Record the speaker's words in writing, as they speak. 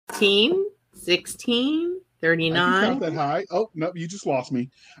15, 16, 39. I can count that high. Oh, no, you just lost me.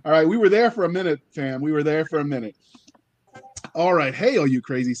 All right, we were there for a minute, fam. We were there for a minute. All right, hey, all you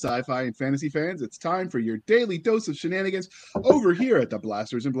crazy sci-fi and fantasy fans, it's time for your daily dose of shenanigans over here at the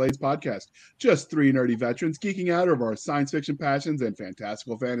Blasters and Blades podcast. Just three nerdy veterans geeking out over our science fiction passions and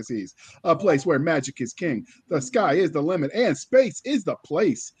fantastical fantasies. A place where magic is king, the sky is the limit, and space is the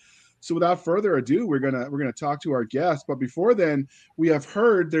place. So without further ado, we're gonna talk to our guest. But before then, we have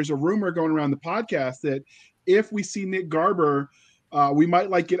heard there's a rumor going around the podcast that if we see Nick Garber, we might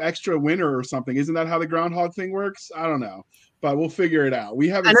like get extra winter or something. Isn't that how the groundhog thing works? I don't know. But we'll figure it out. We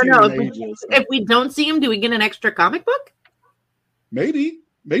haven't seen him in ages. If we don't see him, do we get an extra comic book? Maybe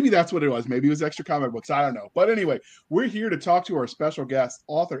that's what it was. Maybe it was extra comic books. I don't know. But anyway, we're here to talk to our special guest,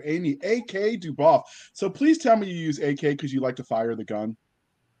 author Amy, A.K. DuBoff. So please tell me you use A.K. because you like to fire the gun.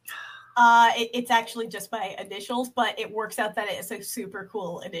 It's actually just my initials, but it works out that it's a super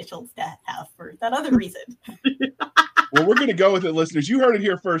cool initials to have for that other reason. Well, we're going to go with it, listeners. You heard it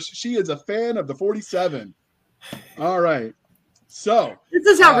here first. She is a fan of the 47. All right. So this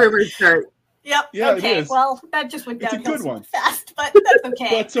is how rumors start. Yep. Yeah, okay. It is. Well, that just went downhill fast, but that's okay.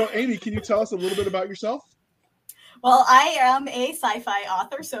 But so, Amy, can you tell us a little bit about yourself? Well, I am a sci-fi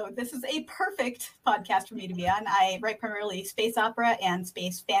author, so this is a perfect podcast for me to be on. I write primarily space opera and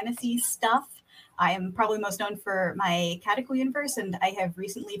space fantasy stuff. I am probably most known for my Cataclysm universe, and I have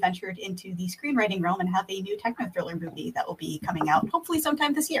recently ventured into the screenwriting realm and have a new techno-thriller movie that will be coming out hopefully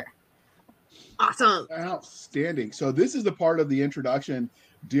sometime this year. Awesome. Outstanding. So this is the part of the introduction,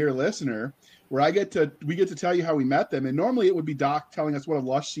 dear listener, where we get to tell you how we met them. And normally it would be Doc telling us what a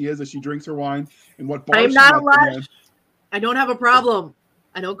lush she is as she drinks her wine and what bar I'm not a lush. I don't have a problem.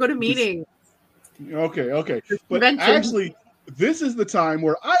 I don't go to meetings. Okay. But actually, this is the time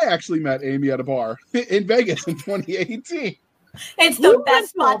where I actually met Amy at a bar in Vegas in 2018. It's the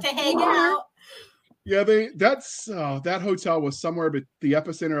best spot to hang out. Yeah, that hotel was somewhere but the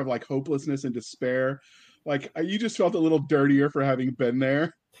epicenter of like hopelessness and despair. Like you just felt a little dirtier for having been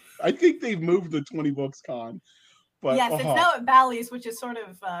there. I think they've moved the 20 Books Con. But yes, it's now at Bally's, which is sort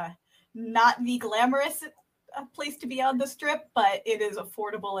of not the glamorous place to be on the strip, but it is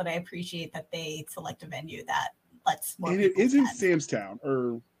affordable, and I appreciate that they select a venue that lets more. And it isn't Samstown,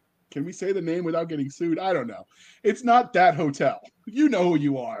 or can we say the name without getting sued? I don't know. It's not that hotel. You know who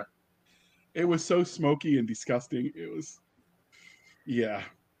you are. It was so smoky and disgusting. It was, yeah.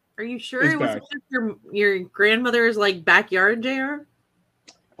 Are you sure it was just your grandmother's like backyard, JR?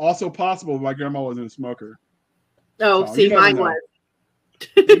 Also possible. My grandma wasn't a smoker. Oh, so, see, mine was.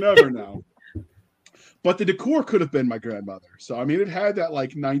 You never know. But the decor could have been my grandmother. So I mean, it had that like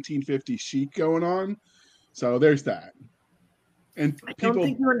 1950s chic going on. So there's that. And I don't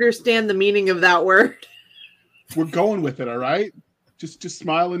think you understand the meaning of that word. We're going with it, all right? Just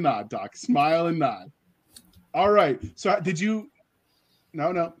smile and nod, Doc. Smile and nod. All right. So did you...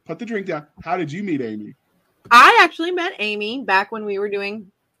 No. Put the drink down. How did you meet Amy? I actually met Amy back when we were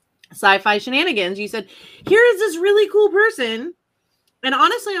doing sci-fi shenanigans. You said, here is this really cool person. And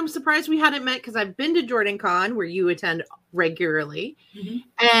honestly, I'm surprised we hadn't met because I've been to Jordan Con where you attend regularly. Mm-hmm.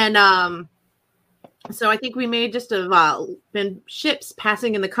 And so I think we may just have been ships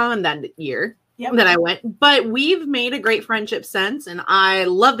passing in the con that year. Yep. That I went, but we've made a great friendship since, and I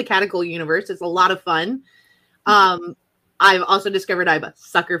love the Cataclysm universe. It's a lot of fun. I've also discovered I'm a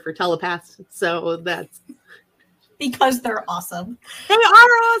sucker for telepaths, so that's because they're awesome. They are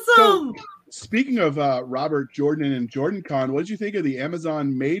awesome. So, speaking of Robert Jordan and Jordan Con, what did you think of the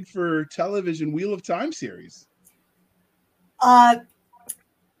Amazon made-for-television Wheel of Time series? I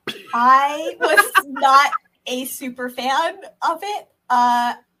was not a super fan of it.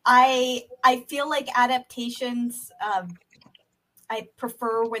 I feel like adaptations, I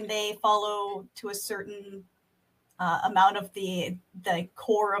prefer when they follow to a certain amount of the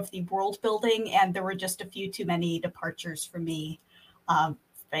core of the world building, and there were just a few too many departures for me.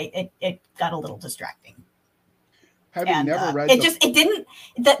 It got a little distracting. Having never read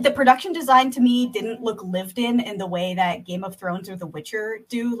the production design to me didn't look lived in the way that Game of Thrones or The Witcher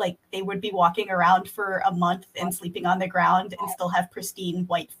do. Like they would be walking around for a month and sleeping on the ground and still have pristine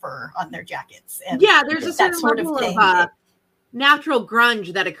white fur on their jackets. And yeah, there's a certain level of natural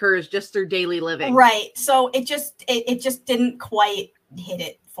grunge that occurs just through daily living. Right. So it just didn't quite hit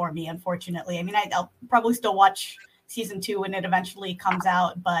it for me, unfortunately. I mean, I'll probably still watch season 2 when it eventually comes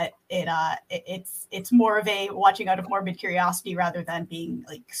out, but it's more of a watching out of morbid curiosity rather than being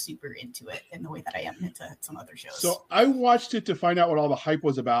like super into it in the way that I am into some other shows. So I watched it to find out what all the hype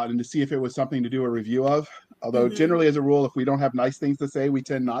was about and to see if it was something to do a review of. Although generally as a rule, if we don't have nice things to say, we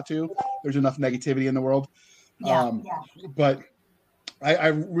tend not to. There's enough negativity in the world. Yeah. But I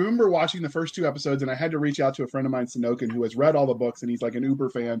remember watching the first 2 episodes, and I had to reach out to a friend of mine, Sanokin, who has read all the books, and he's like an uber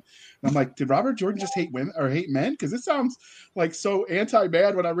fan. And I'm like, did Robert Jordan just hate women or hate men? Because it sounds like so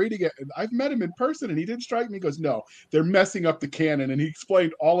anti-man when I'm reading it. And I've met him in person, and he didn't strike me. He goes, no, they're messing up the canon, and he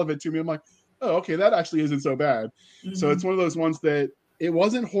explained all of it to me. I'm like, oh, okay, that actually isn't so bad. Mm-hmm. So it's one of those ones that it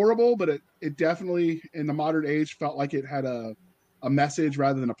wasn't horrible, but it definitely in the modern age felt like it had a message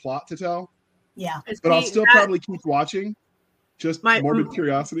rather than a plot to tell. Yeah, but I'll still probably keep watching. Just morbid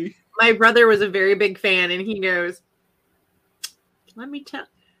curiosity. My brother was a very big fan, and he goes, let me tell.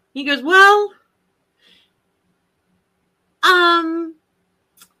 He goes, well, and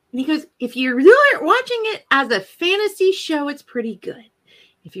he goes, if you're really watching it as a fantasy show, it's pretty good.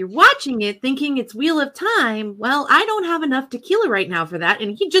 If you're watching it thinking it's Wheel of Time, well, I don't have enough tequila right now for that.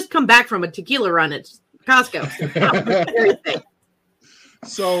 And he just come back from a tequila run at Costco.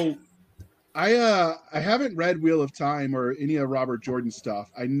 So I haven't read Wheel of Time or any of Robert Jordan's stuff.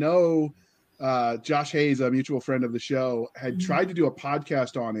 I know Josh Hayes, a mutual friend of the show, had tried to do a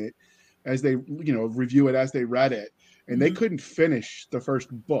podcast on it as they, review it as they read it, and they couldn't finish the first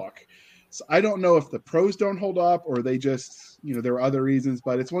book. So I don't know if the prose don't hold up or they just, there were other reasons,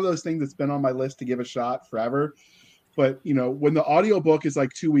 but it's one of those things that's been on my list to give a shot forever. But, when the audiobook is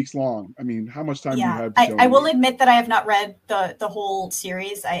like 2 weeks long, I mean, how much time do you have? I will admit that I have not read the whole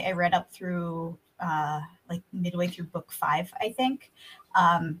series. I read up through like midway through book 5, I think.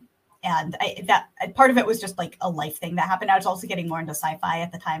 And that part of it was just like a life thing that happened. I was also getting more into sci-fi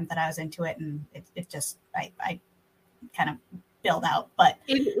at the time that I was into it. And it just, I kind of build out, but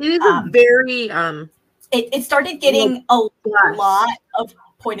it is a very, it started getting a lot of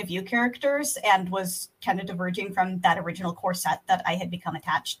point of view characters and was kind of diverging from that original core set that I had become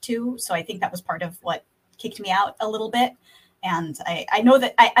attached to. So I think that was part of what kicked me out a little bit. And I know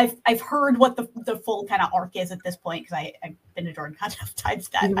that I've heard what the full kind of arc is at this point, because I've been to Jordan Con enough times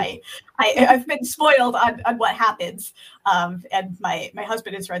that I've been spoiled on what happens. And my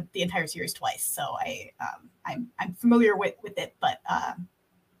husband has read the entire series twice, so I'm familiar with it. But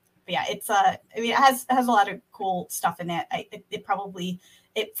yeah, it's it has a lot of cool stuff in it.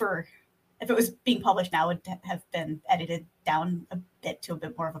 If it was being published now, would have been edited down a bit to a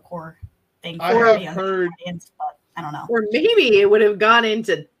bit more of a core thing for I have heard. Audience, but I don't know. Or maybe it would have gone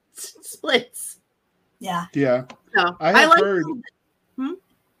into splits. Yeah. Yeah. No, I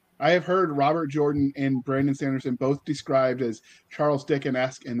have heard Robert Jordan and Brandon Sanderson both described as Charles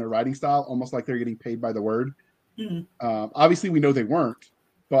Dickens-esque in their writing style, almost like they're getting paid by the word. Obviously, we know they weren't,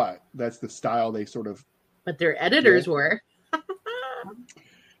 but that's the style they sort of. But their editors were.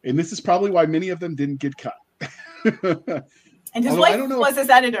 And this is probably why many of them didn't get cut. And his wife was his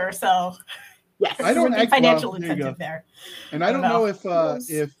editor, so. Yes, I don't financial incentive there. And I don't know if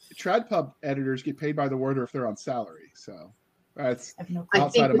TradPub editors get paid by the word or if they're on salary. So that's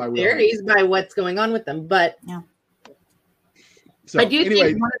outside of my wheelhouse. It varies by what's going on with them, but yeah. So I do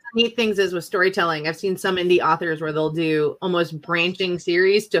think one of the neat things is with storytelling. I've seen some indie authors where they'll do almost branching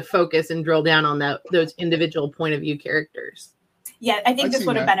series to focus and drill down on those individual point of view characters. Yeah, I think this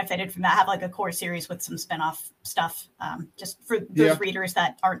would have benefited from that. Have like a core series with some spinoff stuff, just for those readers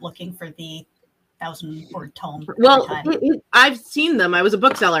that aren't looking for the 1,000-word tome. Well, I've seen them. I was a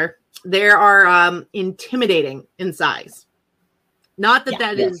bookseller. They are intimidating in size. Not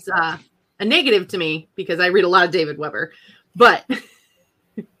that is a negative to me, because I read a lot of David Weber, but but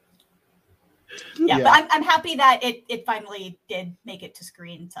I'm happy that it finally did make it to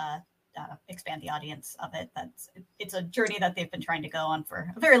screen to expand the audience of it. It's a journey that they've been trying to go on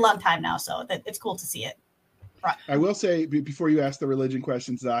for a very long time now, so it's cool to see it. Right. I will say, before you ask the religion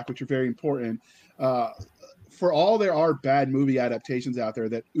questions, Zach, which are very important, for all there are bad movie adaptations out there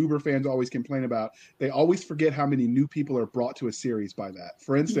that Uber fans always complain about, they always forget how many new people are brought to a series by that.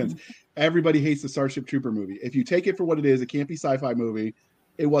 For instance, everybody hates the Starship Trooper movie. If you take it for what it is, a campy sci-fi movie,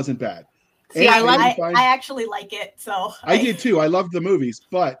 it wasn't bad. See, I actually like it. So I did too. I loved the movies,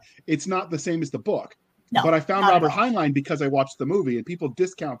 but it's not the same as the book. No, but I found Robert Heinlein because I watched the movie, and people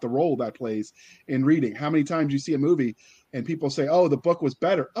discount the role that plays in reading. How many times you see a movie and people say, "Oh, the book was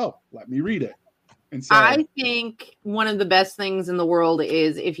better." Oh, let me read it. And so I think one of the best things in the world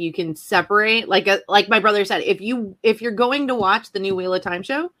is if you can separate, like my brother said, if you're going to watch the new Wheel of Time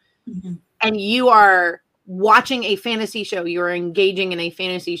show, and you are watching a fantasy show, you are engaging in a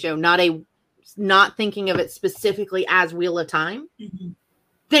fantasy show, not thinking of it specifically as Wheel of Time,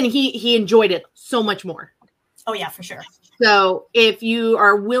 then he enjoyed it so much more. Oh yeah, for sure. So if you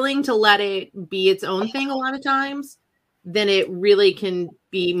are willing to let it be its own thing a lot of times, then it really can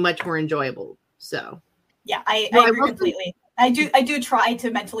be much more enjoyable. So yeah, I agree completely. I do try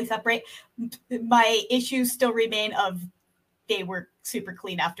to mentally separate. My issues still remain of they were super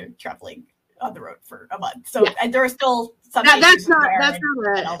clean after traveling on the road for a month. So and there are still some that's issues not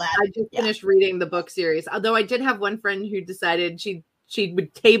and all that. I just finished reading the book series. Although I did have one friend who decided she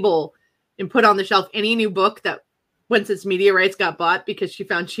would table and put on the shelf any new book that once its media rights got bought, because she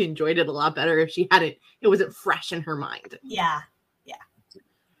found she enjoyed it a lot better if she had it wasn't fresh in her mind. Yeah.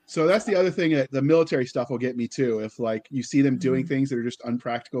 So that's the other thing that the military stuff will get me too. If like you see them doing things that are just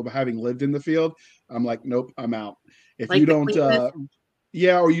unpractical, but having lived in the field, I'm like, nope, I'm out. If like you don't,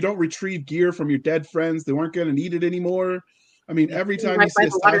 or you don't retrieve gear from your dead friends, they weren't going to need it anymore. I mean, every time you see a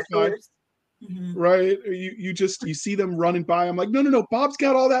sci-fi, right? You see them running by. I'm like, no, Bob's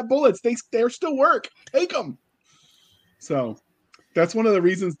got all that bullets. They're still work. Take them. So that's one of the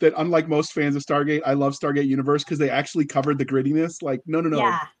reasons that, unlike most fans of Stargate, I love Stargate Universe, because they actually covered the grittiness. Like, no,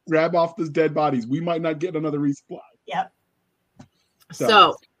 grab off those dead bodies. We might not get another resupply. Yep.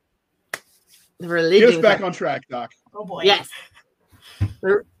 So the religion. Get us back on track, Doc. Oh boy. Yes.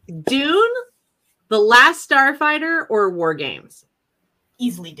 Dune, The Last Starfighter, or War Games?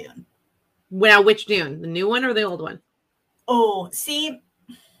 Easily Dune. Now, which Dune? The new one or the old one? Oh, see,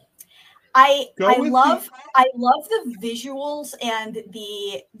 I love the visuals and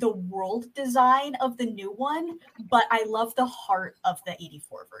the world design of the new one, but I love the heart of the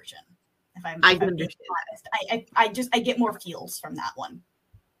 84 version. If I'm being honest, I get more feels from that one.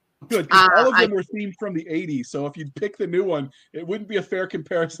 Good, because all of them were themed from the 80s. So if you pick the new one, it wouldn't be a fair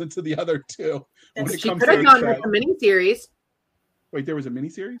comparison to the other two. She could have gone with a miniseries. Wait, there was a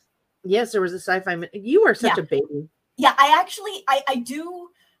miniseries? Yes, there was a sci-fi. You are such a baby. Yeah, I do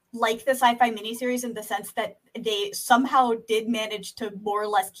like the sci-fi miniseries in the sense that they somehow did manage to more or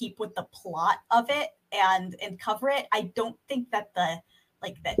less keep with the plot of it and cover it. I don't think that the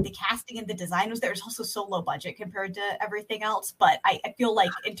casting and the design was there. It's also so low budget compared to everything else. But I feel like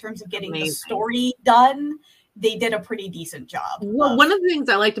in terms of getting the story done, they did a pretty decent job. Well, one of the things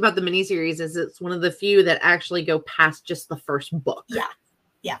I liked about the miniseries is it's one of the few that actually go past just the first book.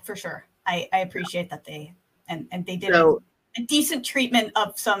 Yeah, for sure. I appreciate that they did a decent treatment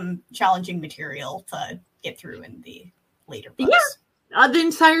of some challenging material to get through in the later books. Yeah, the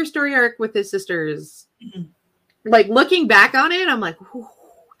entire story arc with his sisters. Mm-hmm. Like looking back on it, I'm like,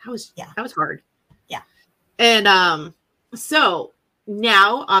 that was hard. Yeah. And so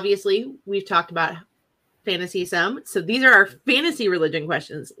now obviously we've talked about fantasy some. So these are our fantasy religion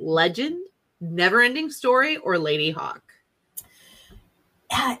questions. Legend, Never-Ending Story, or Lady Hawk?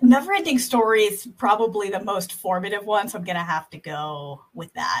 Never-Ending Story is probably the most formative one, so I'm gonna have to go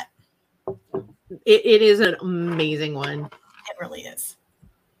with that. It is an amazing one. It really is.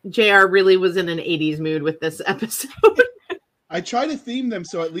 JR really was in an 80s mood with this episode. I try to theme them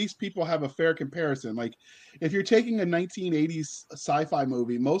so at least people have a fair comparison. Like, if you're taking a 1980s sci-fi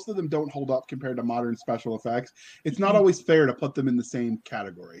movie, most of them don't hold up compared to modern special effects. It's not always fair to put them in the same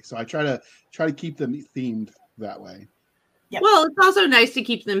category. So I try to keep them themed that way. Yep. Well, it's also nice to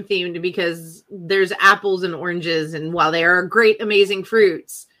keep them themed because there's apples and oranges, and while they are great, amazing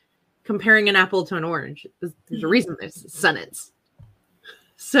fruits, comparing an apple to an orange, there's a reason there's sentence.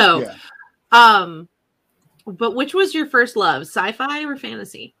 So, but which was your first love, sci-fi or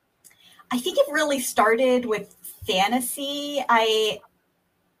fantasy? I think it really started with fantasy.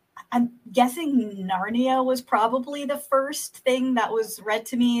 I'm guessing Narnia was probably the first thing that was read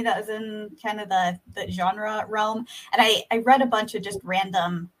to me that was in kind of the genre realm. And I read a bunch of just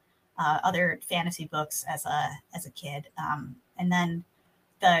random other fantasy books as a kid. And then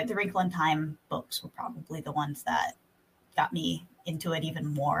the Wrinkle in Time books were probably the ones that got me into it even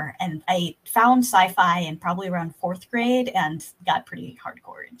more. And I found sci-fi in probably around 4th grade and got pretty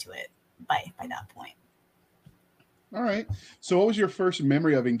hardcore into it by that point. All right. So what was your first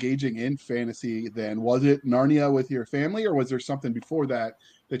memory of engaging in fantasy then? Was it Narnia with your family, or was there something before that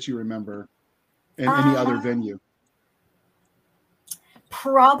you remember in any other venue?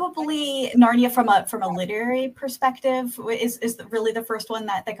 Probably Narnia from a literary perspective is really the first one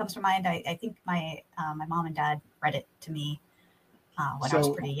that comes to mind. I think my mom and dad read it to me when I was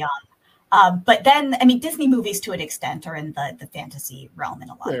pretty young. But then, I mean, Disney movies to an extent are in the fantasy realm in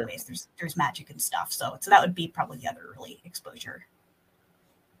a lot of ways. There's magic and stuff. So that would be probably the other early exposure.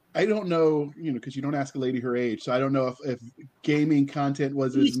 I don't know, because you don't ask a lady her age. So I don't know if gaming content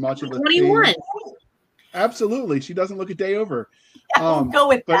was as much of a 21. Thing. Absolutely. She doesn't look a day over. We'll go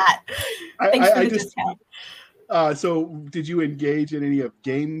with that. Thanks for the discount. So did you engage in any of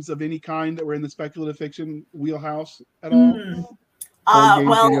games of any kind that were in the speculative fiction wheelhouse at all?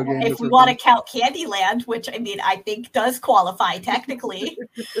 Well, if we want to count Candyland, which I mean, I think does qualify technically.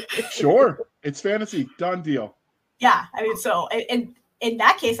 Sure. It's fantasy. Done deal. Yeah. I mean, so in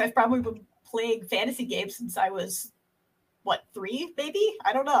that case, I've probably been playing fantasy games since I was what, 3 maybe?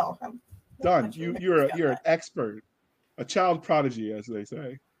 I don't know. Done. You're an expert, a child prodigy, as they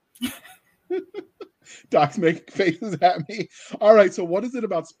say. Doc's making faces at me. All right. So, what is it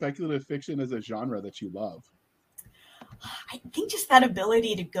about speculative fiction as a genre that you love? I think just that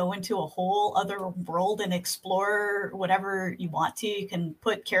ability to go into a whole other world and explore whatever you want to. You can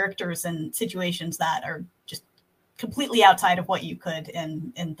put characters in situations that are just completely outside of what you could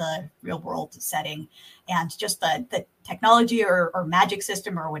in the real world setting. And just the technology or magic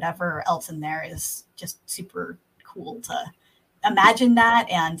system or whatever else in there is just super cool to imagine that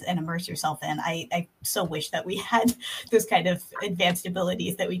and immerse yourself in. I so wish that we had those kind of advanced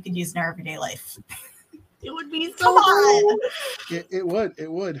abilities that we could use in our everyday life. It would be so Come on. cool.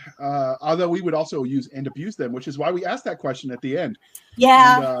 It would. Although we would also use and abuse them, which is why we asked that question at the end.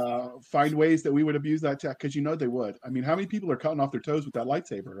 Yeah. And find ways that we would abuse that tech, because they would. I mean, how many people are cutting off their toes with that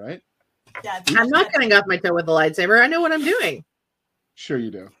lightsaber, right? Yeah. I'm not cutting off my toe with a lightsaber. I know what I'm doing. Sure you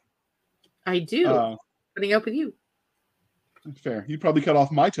do. I do. Putting up with you. Fair. You'd probably cut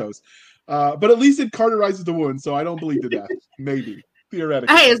off my toes. But at least it cauterizes the wound, so I don't bleed to death. Maybe.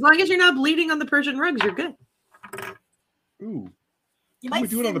 Theoretically. Hey, as long as you're not bleeding on the Persian rugs, you're good. Ooh. You might might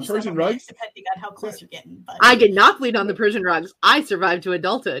do it on the singe Persian them a bit, rugs. depending on how close you're getting. But I did not bleed on the Persian rugs. I survived to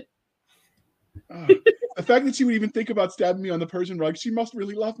adulthood. The fact that she would even think about stabbing me on the Persian rug, she must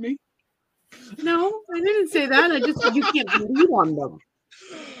really love me. No, I didn't say that. I just said you can't bleed on them.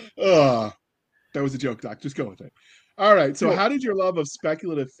 That was a joke, Doc. Just go with it. All right. So how did your love of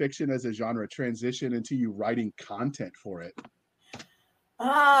speculative fiction as a genre transition into you writing content for it?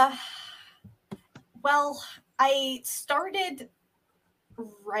 Well, I started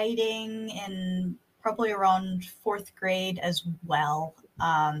writing in probably around 4th grade as well.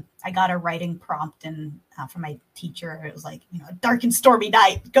 I got a writing prompt from my teacher. It was like, a dark and stormy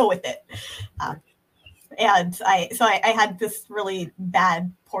night, go with it. And I had this really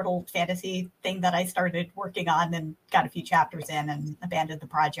bad portal fantasy thing that I started working on and got a few chapters in and abandoned the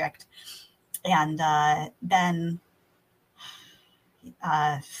project. And then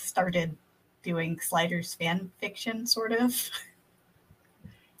started doing Sliders fan fiction, sort of.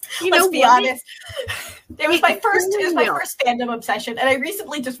 Let's be honest. It was my first fandom obsession, and I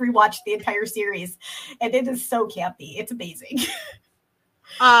recently just rewatched the entire series, and it is so campy. It's amazing.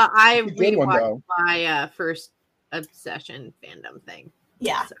 I rewatched my first obsession fandom thing.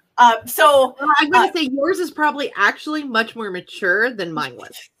 Yeah. So I'm going to say yours is probably actually much more mature than mine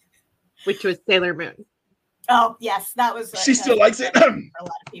was, which was Sailor Moon. Oh, yes, that was. She still likes it. For a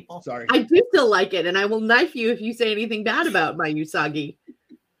lot of people. Sorry. I do still like it, and I will knife you if you say anything bad about my Usagi.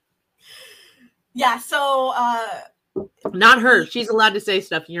 Yeah, so. Not her. She's allowed to say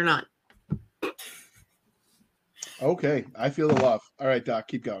stuff. You're not. Okay, I feel the love. All right, Doc,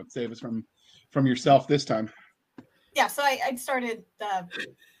 keep going. Save us from yourself this time. Yeah, so I started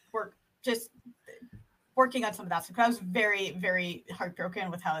working on some of that stuff. I was very, very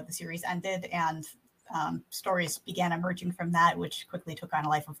heartbroken with how the series ended, and stories began emerging from that, which quickly took on a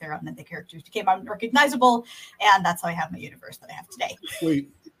life of their own, and the characters became unrecognizable, and that's how I have my universe that I have today.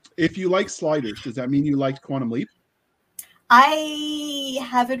 Wait, if you like Sliders, does that mean you liked Quantum Leap? I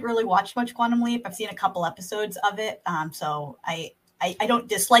haven't really watched much Quantum Leap. I've seen a couple episodes of it, so I don't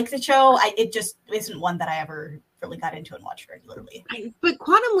dislike the show. It just isn't one that I ever really got into and watched regularly. But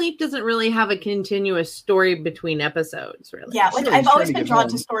Quantum Leap doesn't really have a continuous story between episodes, really. Yeah, like I've always been drawn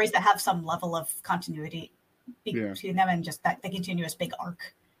to stories that have some level of continuity between them and just the continuous big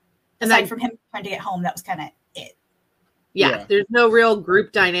arc. And aside from him trying to get home, that was kind of it. Yeah, there's no real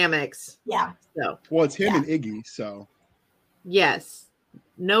group dynamics. Yeah. So. Well, it's him and Iggy, so. Yes.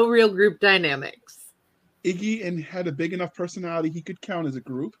 No real group dynamics. Iggy had a big enough personality he could count as a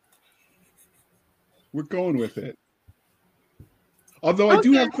group. We're going with it. Although I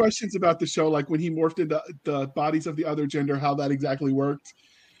do have questions about the show, like when he morphed into the bodies of the other gender, how that exactly worked.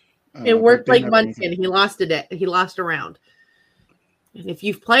 It worked like Munchkin. He lost a round. And if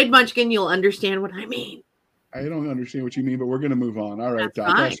you've played Munchkin, you'll understand what I mean. I don't understand what you mean, but we're going to move on. All right,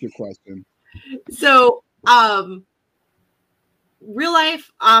 Doc, ask your question. So, real life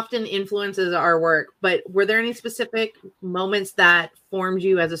often influences our work, but were there any specific moments that formed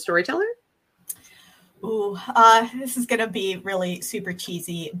you as a storyteller? Ooh, this is going to be really super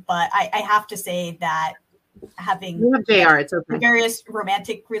cheesy, but I have to say that having it's okay. various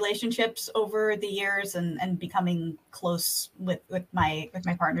romantic relationships over the years and becoming close with my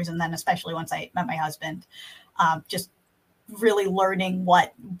partners, and then especially once I met my husband, just really learning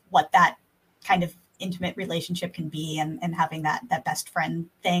what that kind of intimate relationship can be, and having that best friend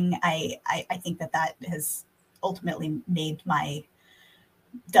thing. I think that has ultimately made my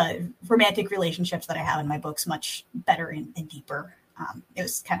the romantic relationships that I have in my books much better and deeper. It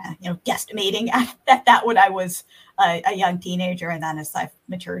was kind of, guesstimating at that when I was a young teenager, and then as I've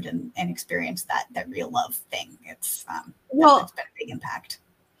matured and experienced that real love thing, it's it's been a big impact.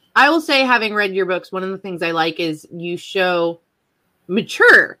 I will say, having read your books, one of the things I like is you show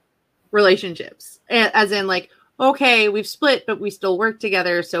mature relationships, as in like, okay, we've split, but we still work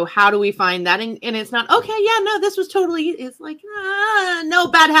together. So how do we find that? And it's not, okay, yeah, no, this was totally, it's like, no,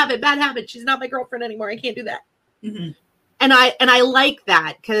 bad habit. She's not my girlfriend anymore. I can't do that. Mm-hmm. And I like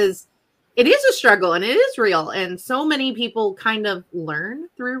that, because it is a struggle and it is real. And so many people kind of learn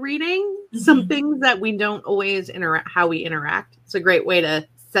through reading some things that we don't always how we interact. It's a great way to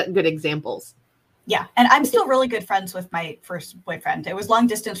set good examples. Yeah. And I'm still really good friends with my first boyfriend. It was long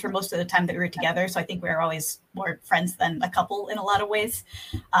distance for most of the time that we were together. So I think we were always more friends than a couple in a lot of ways.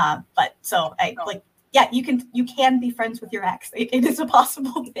 But so you can be friends with your ex. It is a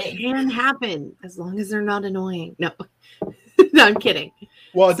possible thing. It can happen as long as they're not annoying. No, no, I'm kidding.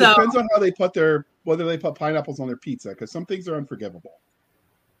 Well, it depends on how they put whether they put pineapples on their pizza, because some things are unforgivable.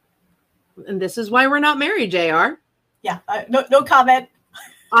 And this is why we're not married, JR. Yeah, no comment.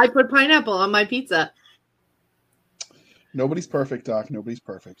 I put pineapple on my pizza. Nobody's perfect, Doc. Nobody's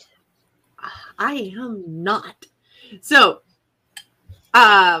perfect. I am not. So,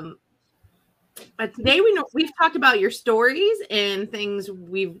 today we've talked about your stories and things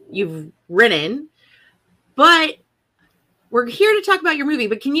you've written, but we're here to talk about your movie.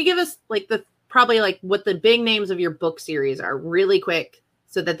 But can you give us what the big names of your book series are, really quick,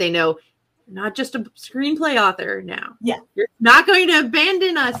 so that they know you're not just a screenplay author now. Yeah, you're not going to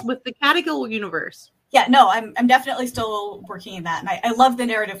abandon us with the Catechol universe. Yeah, no, I'm definitely still working in that, and I love the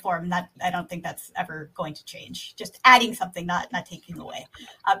narrative form. That I don't think that's ever going to change. Just adding something, not taking away.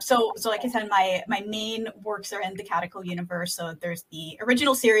 So like I said, my main works are in the Catechol universe. So there's the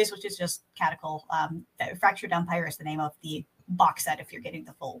original series, which is just Catechol. Fractured Empire is the name of the box set if you're getting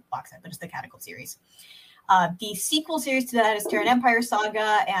the full box set, but it's the Catechol series. The sequel series to that is Terran Empire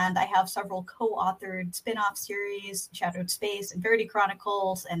Saga, and I have several co-authored spin-off series, Shadowed Space and Verity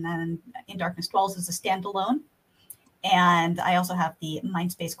Chronicles, and then In Darkness Dwells is a standalone. And I also have the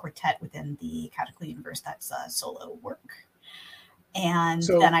Mindspace Quartet within the Catechol universe. That's solo work. And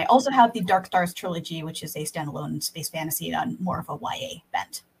then I also have the Dark Stars trilogy, which is a standalone space fantasy on more of a YA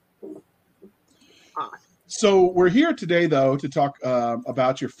bent. So we're here today, though, to talk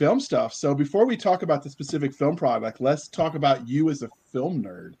about your film stuff. So before we talk about the specific film product, let's talk about you as a film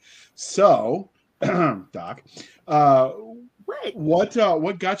nerd. So, Doc,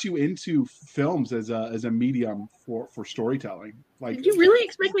 what got you into films as a medium for storytelling? Like, did you really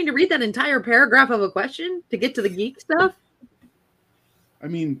expect me to read that entire paragraph of a question to get to the geek stuff? I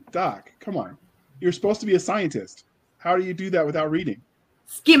mean, Doc, come on. You're supposed to be a scientist. How do you do that without reading?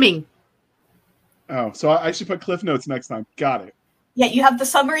 Skimming. Oh, so I should put Cliff Notes next time. Got it. Yeah, you have the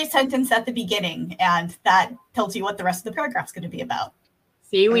summary sentence at the beginning, and that tells you what the rest of the paragraph's going to be about.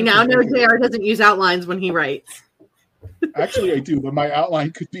 See, we now know JR doesn't use outlines when he writes. Actually, I do, but my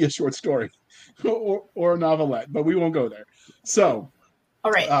outline could be a short story or a novelette, but we won't go there. So,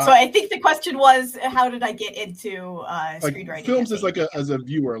 all right. So I think the question was, how did I get into screenwriting? Films as a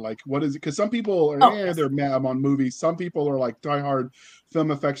viewer, like, what is it? Because some people are they're mad on movies. Some people are like diehard film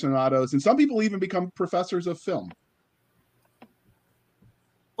aficionados, and some people even become professors of film.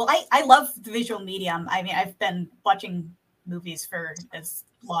 Well, I love the visual medium. I mean, I've been watching movies for as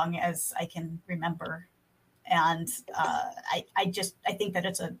long as I can remember, and I think that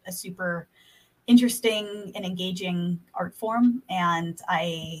it's a super interesting and engaging art form, and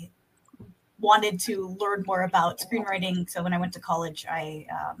I wanted to learn more about screenwriting. So when I went to college, I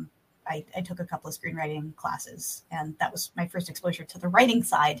took a couple of screenwriting classes, and that was my first exposure to the writing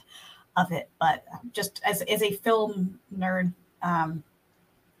side of it. But just as a film nerd,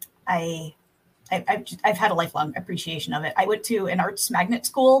 I've had a lifelong appreciation of it. I went to an arts magnet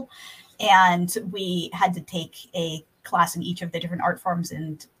school, and we had to take a class in each of the different art forms,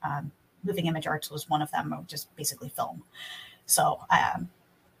 and moving image arts was one of them, just basically film. So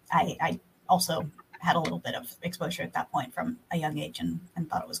I also had a little bit of exposure at that point from a young age, and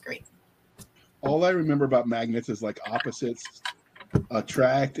thought it was great. All I remember about magnets is like opposites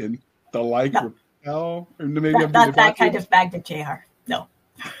attract and the like repel. Or maybe not that kind of magnet, JR. No.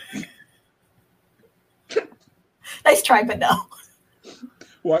 Nice try, but no.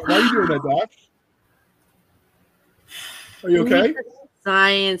 Why are you doing that, Doc? Are you okay?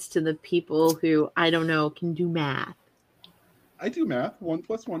 Science to the people who, I don't know, can do math. I do math. 1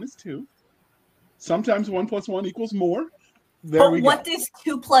 + 1 is 2. Sometimes 1 + 1 equals more. But what does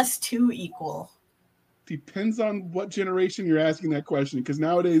 2 + 2 equal? Depends on what generation you're asking that question, because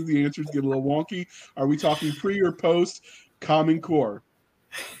nowadays the answers get a little wonky. Are we talking pre or post Common Core?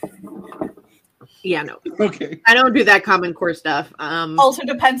 Yeah, no. Okay. I don't do that Common Core stuff. Also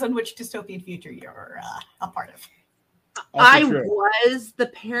depends on which dystopian future you're a part of. I was the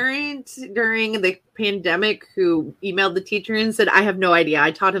parent during the pandemic who emailed the teacher and said, I have no idea.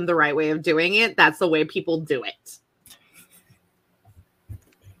 I taught him the right way of doing it. That's the way people do it.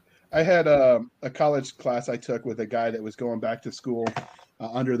 I had a college class I took with a guy that was going back to school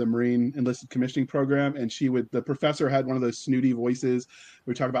under the Marine enlisted commissioning program. And the professor had one of those snooty voices.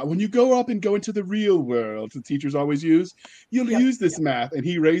 We talk about when you go up and go into the real world, the teachers always use, you'll use this math. And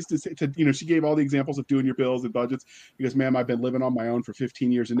he raised his, she gave all the examples of doing your bills and budgets. He goes, ma'am, I've been living on my own for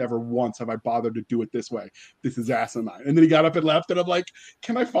 15 years and never once have I bothered to do it this way. This is asinine. And then he got up and left. And I'm like,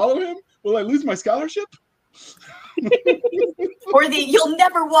 can I follow him? Will I lose my scholarship? Or you'll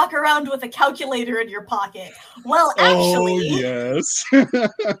never walk around with a calculator in your pocket. Well, actually. Oh, yes.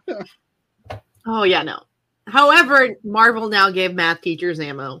 Oh, yeah, no. However, Marvel now gave math teachers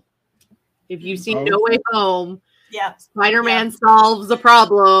ammo. If you've seen No Way Home, Spider-Man solves the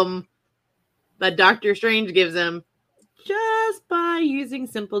problem that Doctor Strange gives him just by using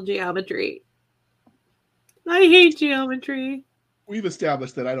simple geometry. I hate geometry. We've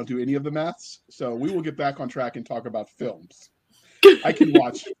established that I don't do any of the maths, so we will get back on track and talk about films. I can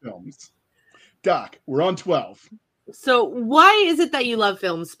watch films. Doc, we're on 12. So why is it that you love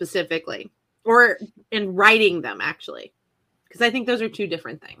films specifically? Or in writing them, actually? Because I think those are two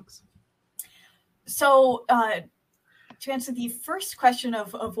different things. So to answer the first question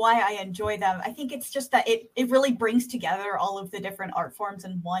of why I enjoy them, I think it's just that it really brings together all of the different art forms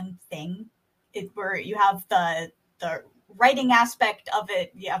in one thing. Where you have the writing aspect of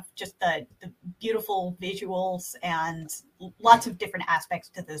it, you have just the beautiful visuals and lots of different aspects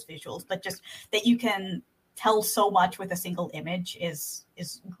to those visuals, but just that you can tell so much with a single image is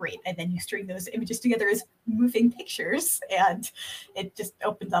great. And then you string those images together as moving pictures and it just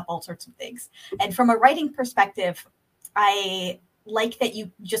opens up all sorts of things. And from a writing perspective, I like that you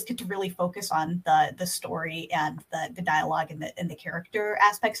just get to really focus on the story and the dialogue and the character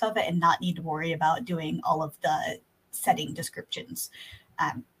aspects of it and not need to worry about doing all of the setting descriptions,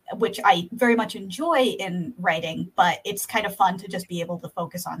 which I very much enjoy in writing, but it's kind of fun to just be able to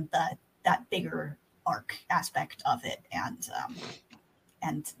focus on that bigger arc aspect of it and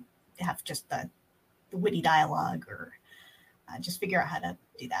have just the witty dialogue or just figure out how to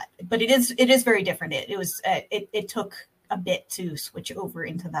do that. But it is very different. It took a bit to switch over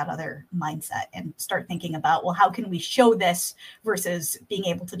into that other mindset and start thinking about, well, how can we show this versus being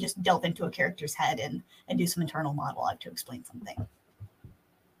able to just delve into a character's head and do some internal monologue to explain something.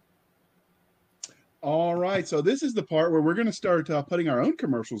 All right. So this is the part where we're going to start putting our own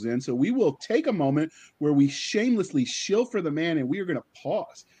commercials in. So we will take a moment where we shamelessly shill for the man, and we are going to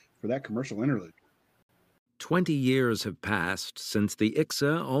pause for that commercial interlude. 20 years have passed since the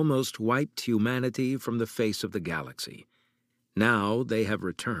Ixa almost wiped humanity from the face of the galaxy. Now they have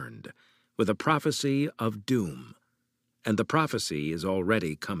returned with a prophecy of doom, and the prophecy is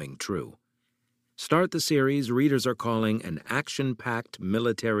already coming true. Start the series readers are calling an action-packed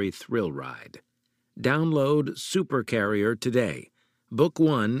military thrill ride. Download Super Carrier today. Book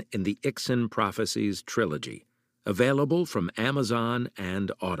 1 in the Ixan Prophecies trilogy. Available from Amazon and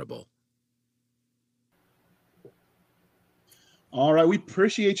Audible. All right, we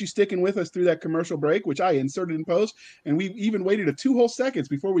appreciate you sticking with us through that commercial break, which I inserted in post, and we even waited 2 whole seconds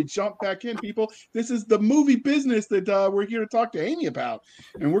before we jump back in, people. This is the movie business that we're here to talk to Amy about,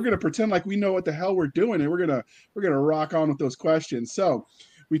 and we're going to pretend like we know what the hell we're doing, and we're gonna rock on with those questions. So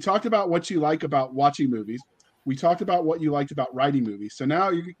we talked about what you like about watching movies. We talked about what you liked about writing movies. So now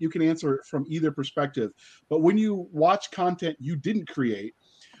you can answer it from either perspective. But when you watch content you didn't create,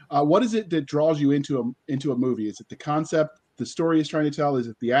 what is it that draws you into a movie? Is it the concept the story is trying to tell? Is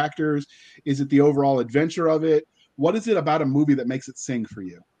it the actors? Is it the overall adventure of it? What is it about a movie that makes it sing for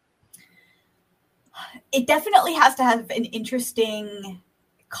you? It definitely has to have an interesting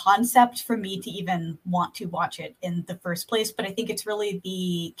concept for me to even want to watch it in the first place. But I think it's really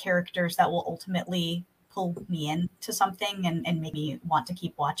the characters that will ultimately pull me into something and make me want to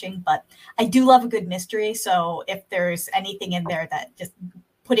keep watching. But I do love a good mystery. So if there's anything in there that just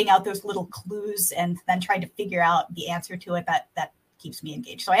putting out those little clues and then trying to figure out the answer to it, that keeps me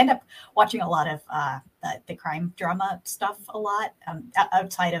engaged. So I end up watching a lot of the crime drama stuff a lot.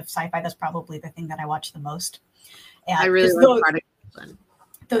 Outside of sci-fi, that's probably the thing that I watch the most. And I really love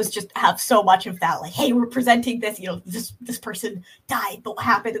those just have so much of that, like, hey, we're presenting this, this person died, but what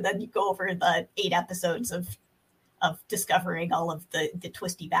happened? And then you go over the 8 episodes of discovering all of the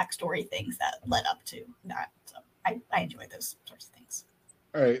twisty backstory things that led up to that. So I enjoy those sorts of things.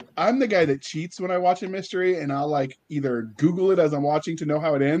 All right. I'm the guy that cheats when I watch a mystery, and I'll like either Google it as I'm watching to know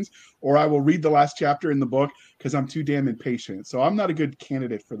how it ends, or I will read the last chapter in the book because I'm too damn impatient. So I'm not a good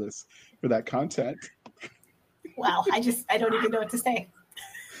candidate for that content. Wow. I don't even know what to say.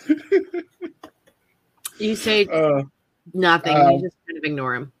 You say nothing. You just kind of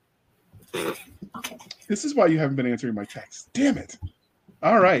ignore him. Okay. This is why you haven't been answering my texts. Damn it.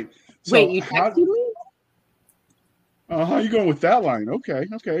 All right. So Wait, you texted me? How you going with that line? Okay.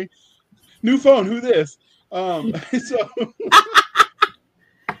 New phone. Who this?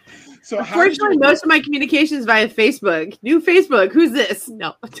 So unfortunately, most of my communication is via Facebook. New Facebook. Who's this?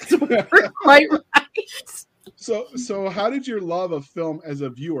 No, it doesn't work quite right. So how did your love of film as a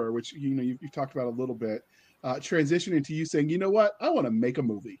viewer, which you've talked about a little bit, transition into you saying, you know what, I want to make a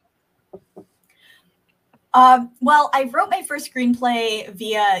movie? Well, I wrote my first screenplay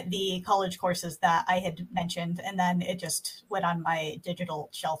via the college courses that I had mentioned, and then it just went on my digital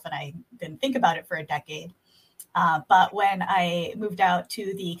shelf, and I didn't think about it for a decade. But when I moved out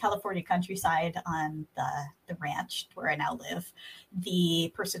to the California countryside on the ranch where I now live,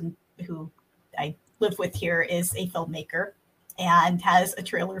 the person who I live with here is a filmmaker and has a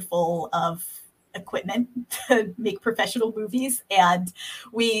trailer full of equipment to make professional movies. And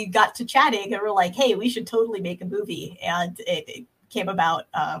we got to chatting and we're like, hey, we should totally make a movie. And it came about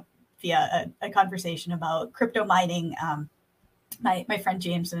via a conversation about crypto mining. My friend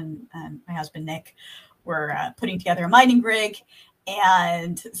James and my husband Nick were putting together a mining rig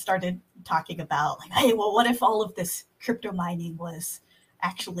and started talking about like, hey, well, what if all of this crypto mining was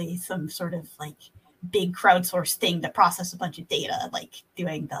actually some sort of like big crowdsourced thing to process a bunch of data, like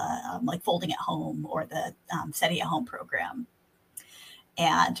doing the like folding at home or the SETI at home program.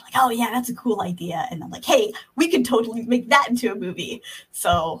 And like, oh yeah, that's a cool idea. And I'm like, hey, we could totally make that into a movie.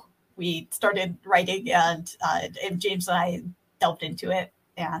 So we started writing, and James and I delved into it.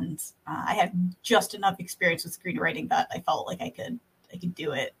 And I had just enough experience with screenwriting that I felt like I could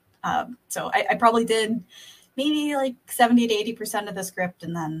do it. So I probably did maybe like 70 to 80% of the script,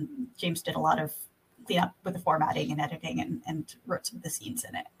 and then James did a lot of cleanup with the formatting and editing and wrote some of the scenes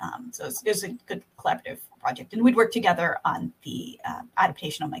in it. So it was a good collaborative project. And we'd worked together on the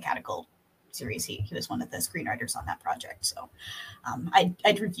adaptation of my Catacomb series. He was one of the screenwriters on that project. So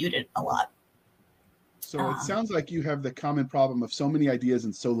I'd reviewed it a lot. So it sounds like you have the common problem of so many ideas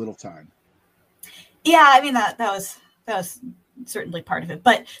in so little time. Yeah, I mean, that was certainly part of it.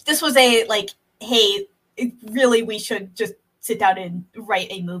 But this was a like, hey, really, we should just sit down and write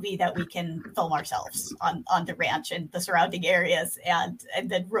a movie that we can film ourselves on the ranch and the surrounding areas, and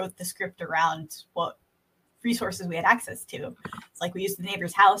then wrote the script around what resources we had access to. It's like we used the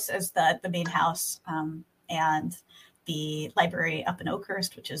neighbor's house as the main house, and the library up in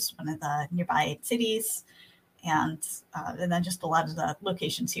Oakhurst, which is one of the nearby cities, and then just a lot of the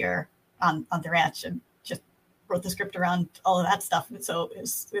locations here on the ranch, and just wrote the script around all of that stuff. And so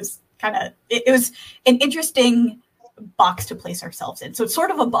it was an interesting box to place ourselves in. So it's sort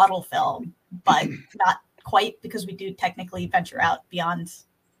of a bottle film, but not quite, because we do technically venture out beyond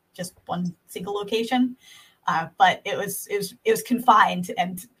just one single location. But it was confined,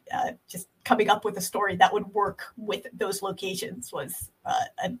 and just coming up with a story that would work with those locations was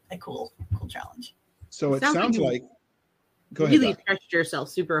a cool challenge. So it sounds like go ahead. Really stretched yourself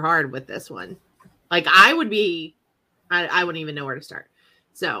super hard with this one. Like I wouldn't even know where to start.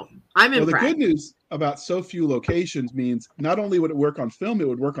 So I'm impressed. Well, the good news about so few locations means not only would it work on film, it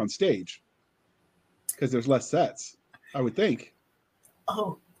would work on stage, because there's less sets, I would think.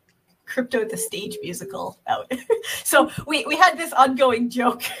 Oh, Crypto the Stage musical out. So we had this ongoing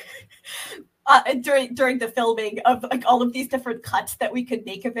joke during the filming of like all of these different cuts that we could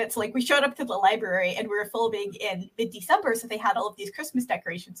make of it. So like we showed up to the library and we were filming in mid-December, so they had all of these Christmas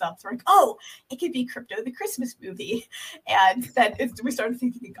decorations up. So we're like, oh, it could be Crypto the Christmas movie. And then we started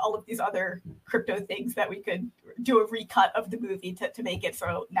thinking all of these other crypto things that we could do a recut of the movie to make it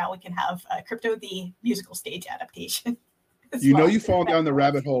so now we can have Crypto the musical stage adaptation. You fall down the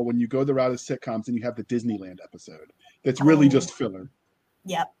rabbit hole when you go the route of sitcoms and you have the Disneyland episode that's really just filler.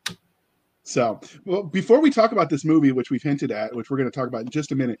 Yep. So, well, before we talk about this movie, which we've hinted at, which we're going to talk about in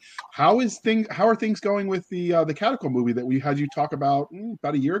just a minute, how are things going with the Catacomb movie that we had you talk about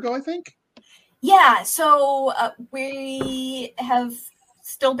a year ago, I think? Yeah. So we have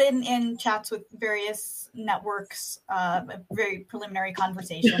still been in chats with various networks, very preliminary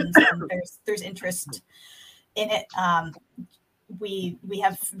conversations. And there's interest in it. We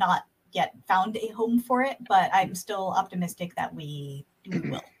have not yet found a home for it, but I'm still optimistic that we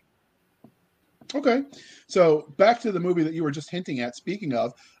will. Okay, so back to the movie that you were just hinting at. Speaking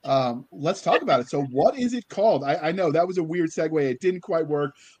of, let's talk about it. So, what is it called? I know that was a weird segue. It didn't quite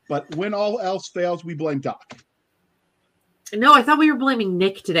work, but when all else fails, we blame Doc. No, I thought we were blaming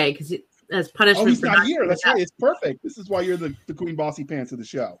Nick today because as punishment. Oh, he's for not here. doing That's that. right. It's perfect. This is why you're the Queen Bossy Pants of the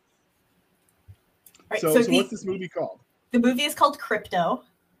show. Right, So what's this movie called? The movie is called Crypto,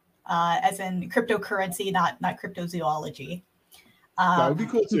 as in cryptocurrency, not cryptozoology. That would be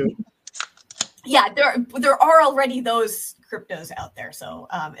cool too. Yeah, there are already those cryptos out there. So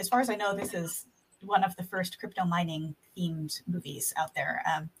as far as I know, this is one of the first crypto mining themed movies out there.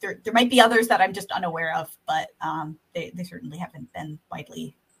 There might be others that I'm just unaware of, but they certainly haven't been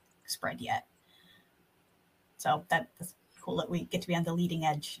widely spread yet. So that's cool that we get to be on the leading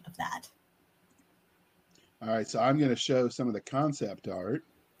edge of that. All right, so I'm going to show some of the concept art.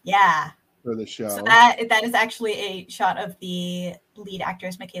 Yeah. For the show. So that is actually a shot of the lead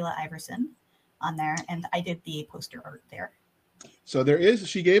actress, Michaela Iverson, on there, and I did the poster art there. So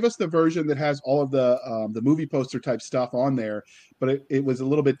she gave us the version that has all of the movie poster type stuff on there, but it was a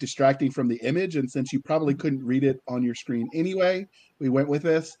little bit distracting from the image, and since you probably couldn't read it on your screen anyway, we went with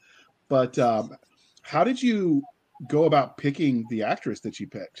this. But how did you go about picking the actress that you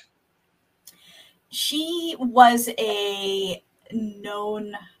picked? She was a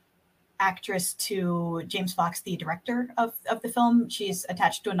known actress to James Fox, the director of the film. She's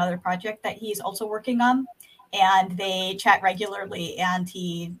attached to another project that he's also working on, and they chat regularly, and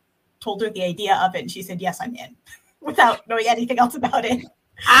he told her the idea of it, and she said, yes, I'm in, without knowing anything else about it.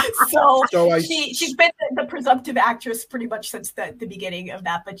 So she's been the presumptive actress pretty much since the beginning of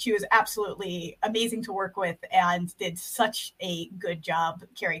that, but she was absolutely amazing to work with and did such a good job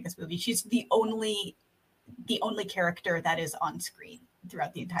carrying this movie. She's the only character that is on screen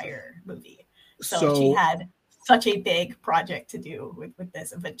throughout the entire movie. So she had such a big project to do with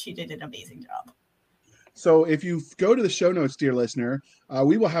this, but she did an amazing job. So if you go to the show notes, dear listener,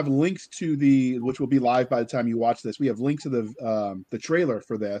 we will have links to which will be live by the time you watch this. We have links to the trailer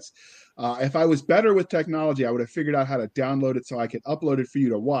for this. If I was better with technology, I would have figured out how to download it so I could upload it for you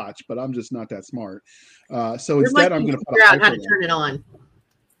to watch, but I'm just not that smart. So instead, I'm going to figure out how to turn it on.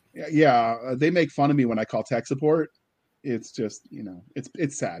 Yeah, they make fun of me when I call tech support. It's just,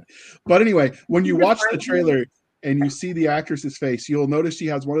 it's sad. But anyway, when you watch the trailer and you see the actress's face, you'll notice she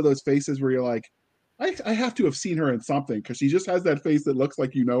has one of those faces where you're like, I have to have seen her in something, because she just has that face that looks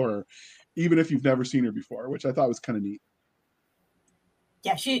like you know her, even if you've never seen her before, which I thought was kind of neat.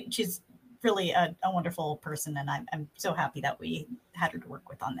 Yeah, she's really a wonderful person, and I'm so happy that we had her to work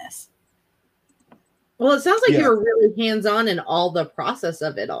with on this. Well, it sounds like you were really hands-on in all the process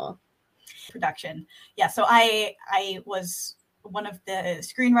of it all. Production. Yeah, so I was one of the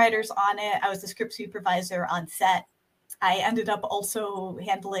screenwriters on it. I was the script supervisor on set. I ended up also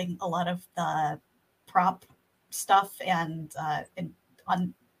handling a lot of the prop stuff and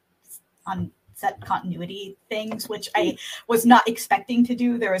on set continuity things, which I was not expecting to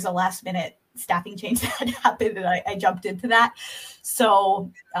do. There was a last minute staffing change that happened, and I jumped into that. So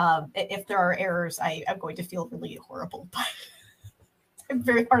if there are errors, I'm going to feel really horrible, but I'm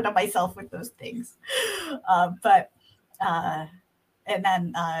very hard on myself with those things. And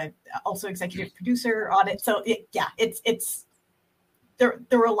then also executive producer on it. So it's there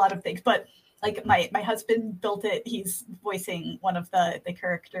were a lot of things, but like my husband built it. He's voicing one of the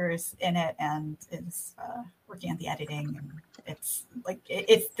characters in it and is working on the editing. And it's like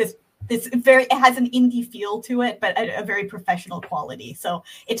it's this it has an indie feel to it, but a very professional quality. So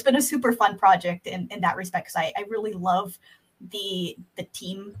it's been a super fun project in that respect, because I really love the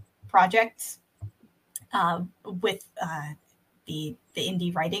team projects with the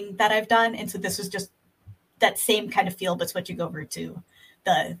indie writing that I've done. And so this was just that same kind of feel, but switching over to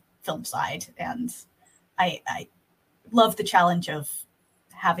the film side. And I love the challenge of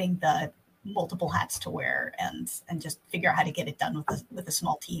having the multiple hats to wear and just figure out how to get it done with a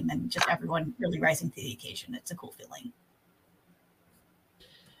small team and just everyone really rising to the occasion. It's a cool feeling.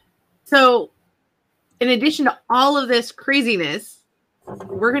 So in addition to all of this craziness,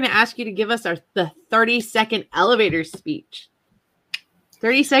 we're going to ask you to give us the 30-second elevator speech.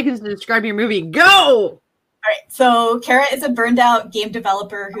 30 seconds to describe your movie. Go! All right. So Kara is a burned out game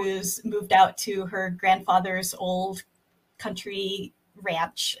developer who's moved out to her grandfather's old country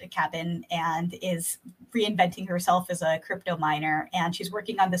ranch cabin and is reinventing herself as a crypto miner. And she's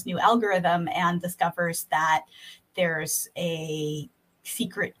working on this new algorithm and discovers that there's a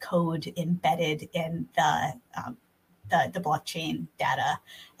secret code embedded in the blockchain data,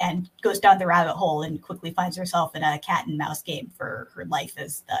 and goes down the rabbit hole and quickly finds herself in a cat and mouse game for her life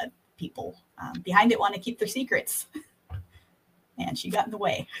as the people behind it want to keep their secrets. And she got in the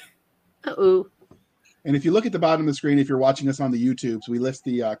way. Uh-oh. And if you look at the bottom of the screen, if you're watching us on the YouTubes, we list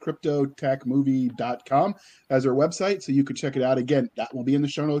the cryptotechmovie.com as our website, so you can check it out. Again, that will be in the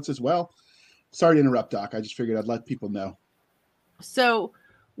show notes as well. Sorry to interrupt, Doc. I just figured I'd let people know. So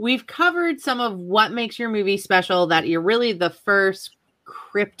we've covered some of what makes your movie special, that you're really the first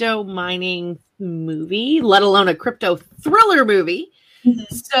crypto mining movie, let alone a crypto thriller movie.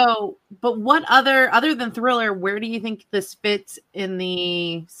 Mm-hmm. So, but what other than thriller, where do you think this fits in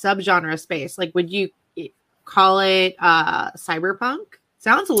the subgenre space? Like, would you call it cyberpunk?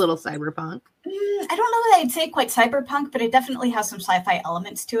 Sounds a little cyberpunk. I don't know that I'd say quite cyberpunk, but it definitely has some sci-fi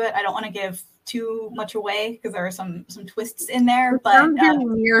elements to it. I don't want to give too much away because there are some twists in there, but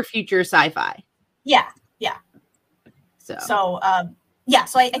near future sci-fi. Yeah. So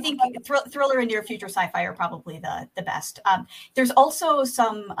I think thriller and near future sci-fi are probably the best. There's also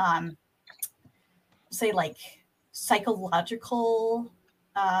some say like psychological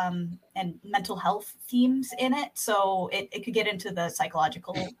and mental health themes in it, so it could get into the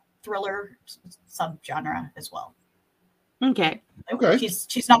psychological thriller subgenre as well. Okay.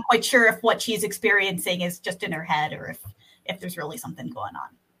 She's not quite sure if what she's experiencing is just in her head or if there's really something going on.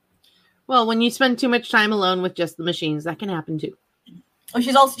 Well, when you spend too much time alone with just the machines, that can happen too. Well,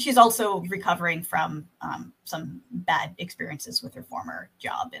 she's also recovering from some bad experiences with her former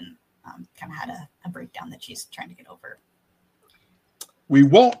job and kind of had a breakdown that she's trying to get over. We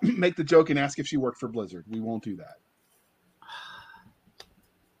won't make the joke and ask if she worked for Blizzard. We won't do that.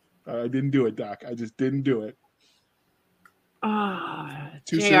 I didn't do it, Doc. I just didn't do it.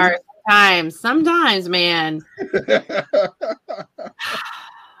 JR, sometimes, man.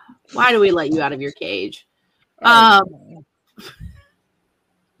 Why do we let you out of your cage? I'm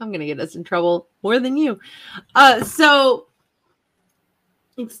going to get us in trouble more than you. So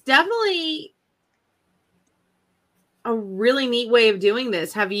it's definitely a really neat way of doing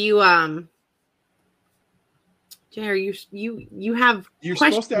this. Have you, JR, you have You're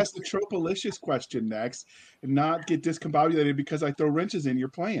questions. supposed to ask the Tropalicious question next and not get discombobulated because I throw wrenches in your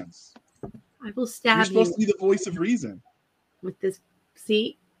plans. I will stab you. You're supposed to be the voice of reason. With this,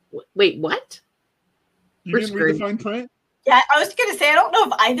 see? Wait, what? You didn't read the fine print? Yeah, I was going to say, I don't know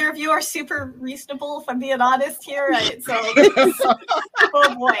if either of you are super reasonable, if I'm being honest here.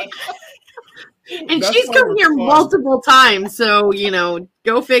 Oh boy. And she's come here multiple times, so,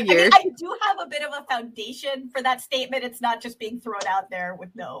 go figure. I mean, I do have a bit of a foundation for that statement. It's not just being thrown out there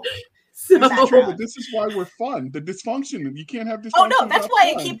with no. It's true, but this is why we're fun. The dysfunction, you can't have dysfunction. Oh no, that's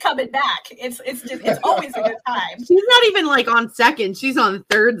why I keep coming back. It's always a good time. She's not even on second. She's on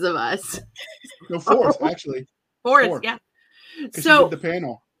thirds of us. No, fourth, actually. Fourth, yeah. So she did the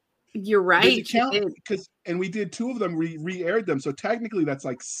panel. You're right. And we did two of them, re-aired them. So technically that's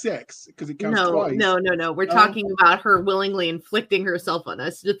like six because it counts twice. No. We're talking about her willingly inflicting herself on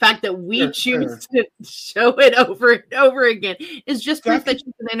us. The fact that we choose to show it over and over again is just proof that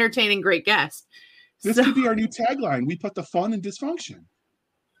she's an entertaining, great guest. This could be our new tagline. We put the fun in dysfunction.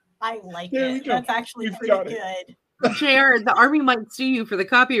 I like it. That's actually pretty good. JR, the Army might sue you for the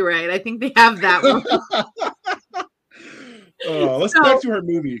copyright. I think they have that one. Let's go back to her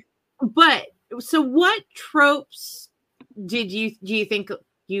movie. But so what tropes do you think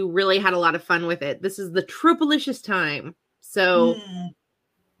you really had a lot of fun with it? This is the Tropalicious time. So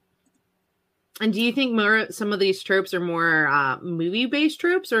and do you think some of these tropes are more movie-based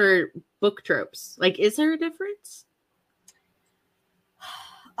tropes or book tropes? Like, is there a difference?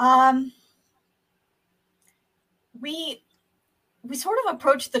 We sort of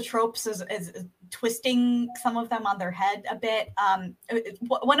approach the tropes as twisting some of them on their head a bit.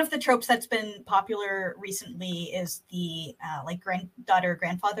 One of the tropes that's been popular recently is the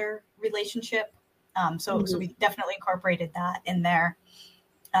granddaughter-grandfather relationship. So we definitely incorporated that in there.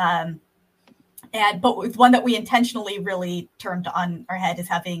 But with one that we intentionally really turned on our head is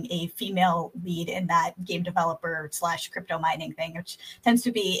having a female lead in that game developer / crypto mining thing, which tends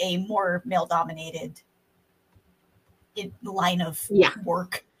to be a more male-dominated line of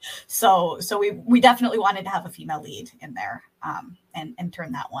work. So we definitely wanted to have a female lead in there and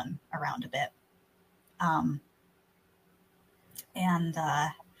turn that one around a bit. And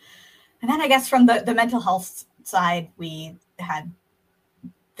then I guess from the mental health side, we had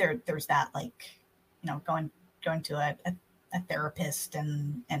there's that going to a therapist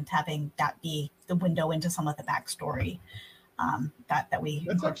and having that be the window into some of the backstory that we.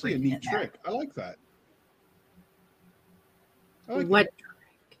 That's actually a neat trick. I like that. What?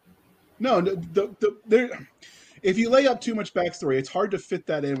 No, if you lay up too much backstory, it's hard to fit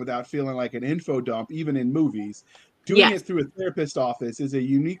that in without feeling like an info dump, even in movies. Doing it through a therapist office is a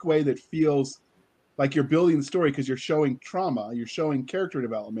unique way that feels like you're building the story because you're showing trauma, you're showing character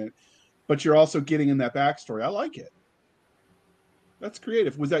development, but you're also getting in that backstory. I like it. That's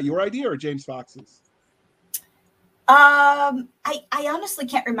creative. Was that your idea or James Fox's? I honestly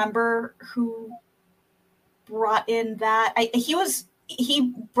can't remember who brought in that.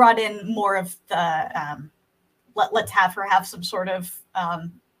 He brought in more of the let's have her have some sort of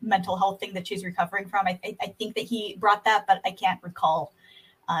mental health thing that she's recovering from. I think that he brought that, but I can't recall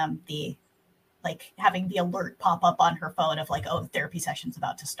the like having the alert pop up on her phone of like, oh, therapy session's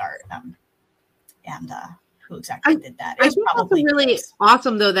about to start. And who exactly did that? I think that's really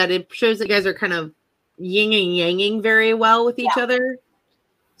awesome though, that it shows that guys are kind of yin and yanging very well with each other.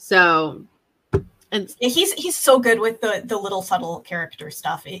 So, and he's so good with the little subtle character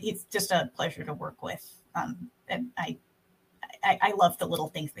stuff. It's just a pleasure to work with. And I love the little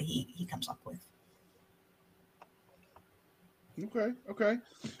things that he comes up with. Okay.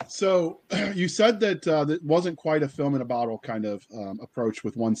 So you said that that wasn't quite a film in a bottle kind of approach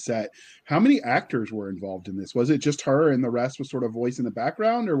with one set. How many actors were involved in this? Was it just her and the rest was sort of voice in the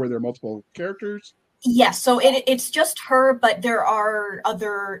background, or were there multiple characters? Yes, so it's just her, but there are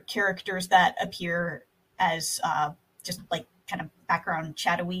other characters that appear as just like kind of background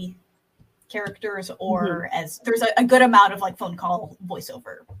shadowy characters, or as there's a good amount of like phone call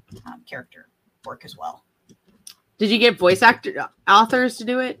voiceover character work as well. Did you get voice authors to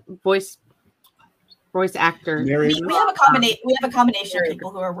do it? Voice actor. We have a combination of people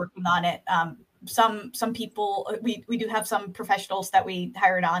who are working on it. Some people, we do have some professionals that we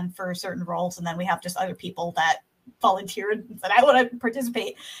hired on for certain roles, and then we have just other people that volunteered and said, I want to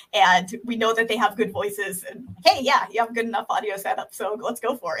participate. And we know that they have good voices, and hey, yeah, you have good enough audio setup, so let's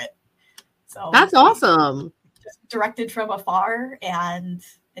go for it. So that's awesome. Just directed from afar and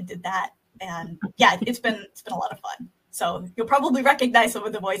did that. And yeah, it's been a lot of fun. So you'll probably recognize some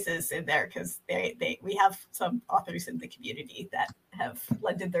of the voices in there because we have some authors in the community that have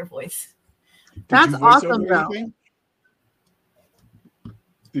lended their voice. That's awesome, bro.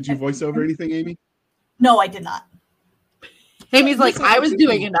 Did you voice over anything, Amy? No, I did not. Amy's like, I was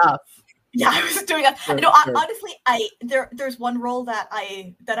doing enough. Yeah, I was doing it. Sure. Honestly, there's one role that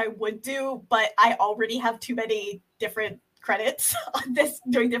I would do, but I already have too many different credits on this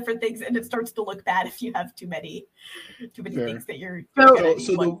doing different things, and it starts to look bad if you have too many things that you're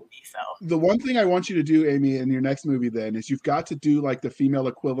the one thing I want you to do, Amy, in your next movie then is you've got to do like the female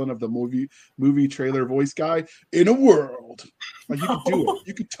equivalent of the movie trailer voice guy in a world. Like you could do it.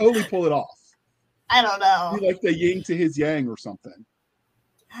 You could totally pull it off. I don't know. Be like the yin to his yang or something.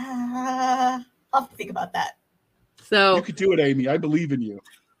 I'll have to think about that. So you could do it, Amy. I believe in you.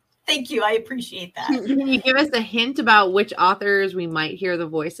 Thank you. I appreciate that. Can you give us a hint about which authors we might hear the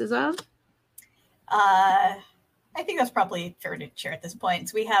voices of? I think that's probably fair to share at this point.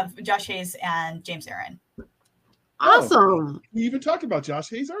 So we have Josh Hayes and James Aaron. Awesome. We even talked about Josh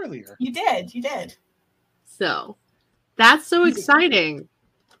Hayes earlier. You did. So that's so exciting.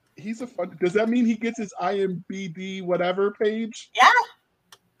 He's a fun. Does that mean he gets his IMDb whatever page? Yeah.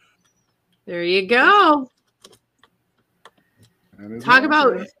 There you go. Talk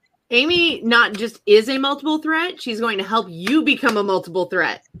about Amy not just is a multiple threat, she's going to help you become a multiple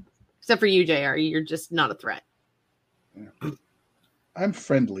threat. Except for you, JR. You're just not a threat. Yeah. I'm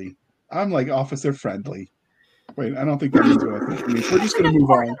friendly. I'm like officer friendly. Wait, I don't think that means what I think it means. We're just going to move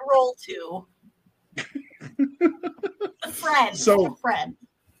on. Role two. A friend. So, a friend.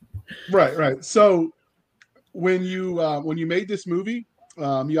 Right. So when you made this movie,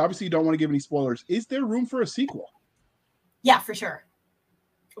 you obviously don't want to give any spoilers. Is there room for a sequel? Yeah, for sure.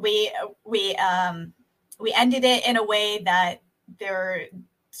 We ended it in a way that there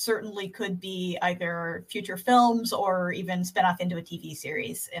certainly could be either future films or even spin off into a TV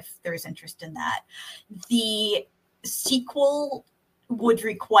series if there's interest in that. The sequel would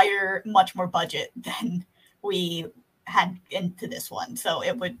require much more budget than we had into this one. So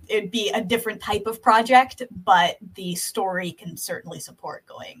it'd be a different type of project, but the story can certainly support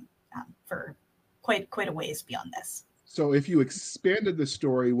going for quite a ways beyond this. So if you expanded the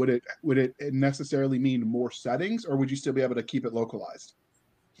story, would it necessarily mean more settings, or would you still be able to keep it localized?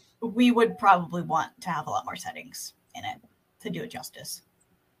 We would probably want to have a lot more settings in it to do it justice.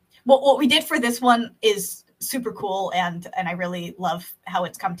 What we did for this one is super cool, and I really love how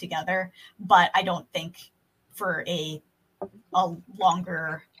it's come together, but I don't think for a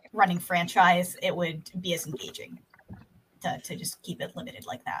longer running franchise, it would be as engaging to just keep it limited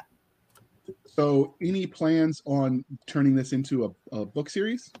like that. So any plans on turning this into a book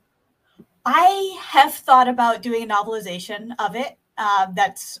series? I have thought about doing a novelization of it.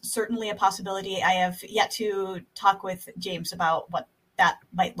 That's certainly a possibility. I have yet to talk with James about what that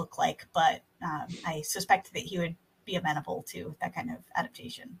might look like, but I suspect that he would be amenable to that kind of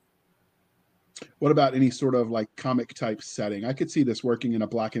adaptation. What about any sort of like comic type setting? I could see this working in a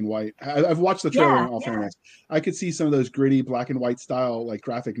black and white. I've watched the trailer in all fairness. I could see some of those gritty black and white style like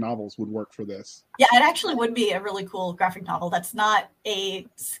graphic novels would work for this. Yeah, it actually would be a really cool graphic novel. That's not a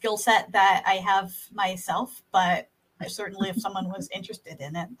skill set that I have myself, but certainly if someone was interested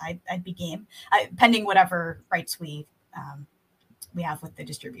in it, I'd be game, pending whatever rights we have with the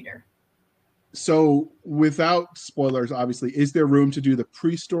distributor. So without spoilers, obviously, is there room to do the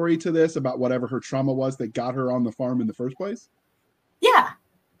pre-story to this about whatever her trauma was that got her on the farm in the first place? Yeah,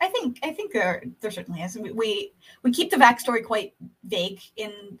 I think there certainly is. We keep the backstory quite vague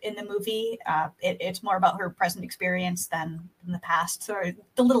in the movie. It's more about her present experience than the past. So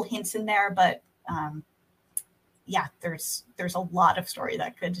the little hints in there, but yeah, there's a lot of story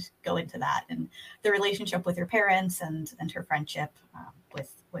that could go into that, and the relationship with her parents and her friendship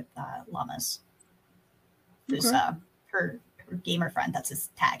with Llamas, who's her gamer friend. That's his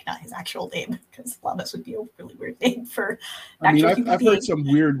tag, not his actual name, because Llamas would be a really weird name for. I mean, I've heard some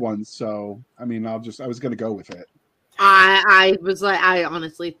weird ones, so I mean, I was going to go with it. I was like, I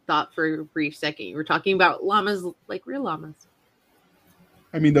honestly thought for a brief second you were talking about llamas, like real llamas.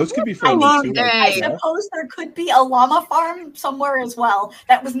 I mean, those could be friendly too. I suppose there could be a llama farm somewhere as well.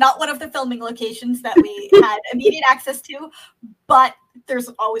 That was not one of the filming locations that we had immediate access to, but there's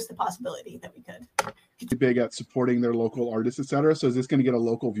always the possibility that we could. Big at supporting their local artists, etc. So is this going to get a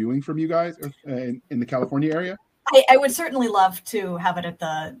local viewing from you guys in the California area? I would certainly love to have it at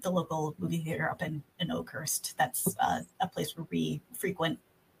the local movie theater up in Oakhurst. That's a place where we frequent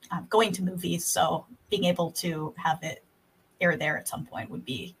going to movies. So being able to have it air there at some point would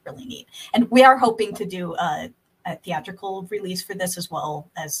be really neat. And we are hoping to do a theatrical release for this as well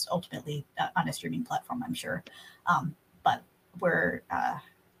as ultimately on a streaming platform, I'm sure. But we're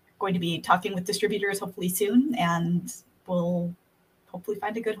going to be talking with distributors hopefully soon, and we'll hopefully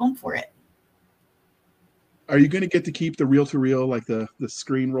find a good home for it. Are you going to get to keep the reel-to-reel, like the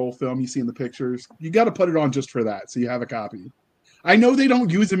screen roll film you see in the pictures? You got to put it on just for that, so you have a copy. I know they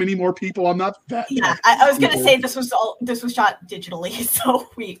don't use them anymore, people. I'm not that. Yeah, I was going to say this was shot digitally, so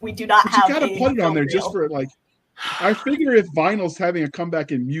we do not have. You got to put it on there just for like. I figure if vinyl's having a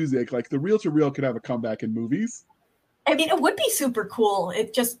comeback in music, like the reel-to-reel could have a comeback in movies. I mean, it would be super cool.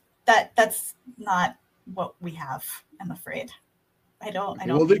 It just that's not what we have, I'm afraid. I don't.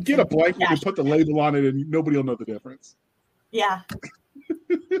 Well, they get a blanket and put the label on it, and nobody will know the difference. Yeah.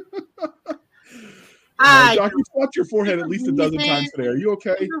 Doc, you slapped your forehead at least a dozen times today. Are you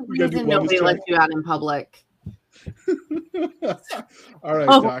okay? Nobody lets you out in public. All right,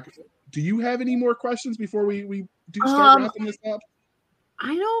 Doc. Do you have any more questions before we do start wrapping this up?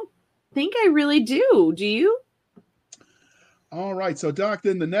 I don't think I really do. Do you? All right. So, Doc,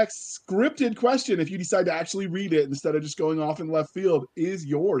 then the next scripted question, if you decide to actually read it instead of just going off in left field, is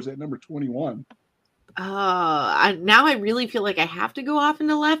yours at number 21. Now I really feel like I have to go off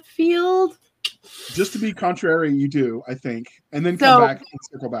into left field. Just to be contrary, you do, I think. And then come back and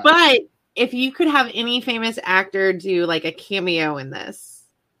circle back. But if you could have any famous actor do like a cameo in this,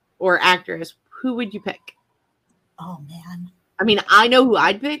 or actress, who would you pick? Oh, man. I mean, I know who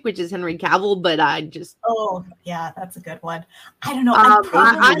I'd pick, which is Henry Cavill, but I just... Oh, yeah, that's a good one. I don't know.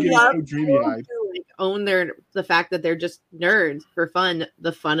 I love to own the fact that they're just nerds for fun,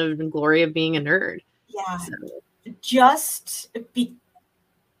 the fun and glory of being a nerd. Yeah, so. Just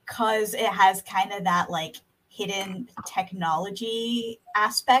because it has kind of that like hidden technology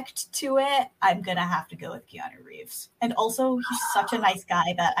aspect to it, I'm going to have to go with Keanu Reeves. And also, he's such a nice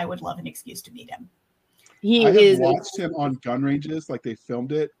guy that I would love an excuse to meet him. I have watched him on gun ranges, like they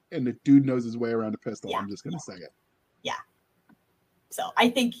filmed it, and the dude knows his way around a pistol. Yeah. I'm just going to say it. Yeah. So I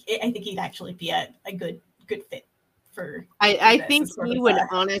think he'd actually be a good fit for. I think he would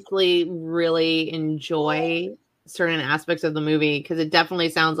honestly really enjoy certain aspects of the movie, because it definitely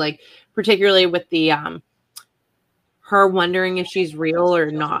sounds like, particularly with the her wondering if she's real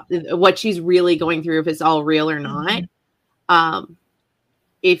or not, what she's really going through, if it's all real or not. Mm-hmm.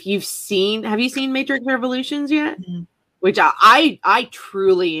 If have you seen Matrix Revolutions yet? Mm-hmm. Which I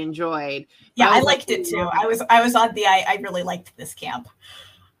truly enjoyed. Yeah, I liked it too. I was on I really liked this camp.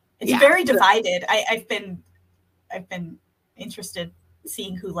 It's very divided. I've been interested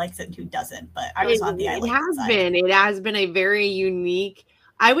seeing who likes it and who doesn't, but I was on the It has been a very unique,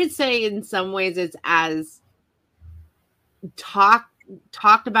 I would say in some ways it's as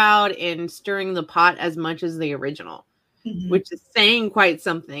talked about and stirring the pot as much as the original. Mm-hmm. Which is saying quite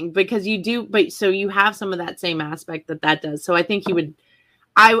something, because you do, but so you have some of that same aspect that does. So I think he would,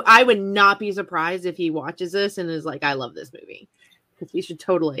 I would not be surprised if he watches this and is like, I love this movie, because he should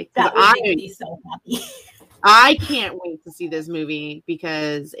totally. That would make me so happy. I can't wait to see this movie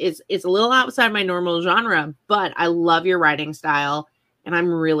because it's a little outside my normal genre, but I love your writing style, and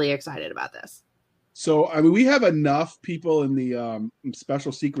I'm really excited about this. So, I mean, we have enough people in the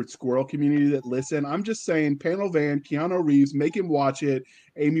special secret squirrel community that listen. I'm just saying, Panel Van, Keanu Reeves, make him watch it.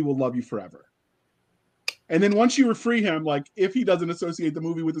 Amy will love you forever. And then once you free him, like if he doesn't associate the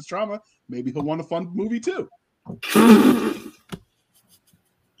movie with his trauma, maybe he'll want a fun movie too.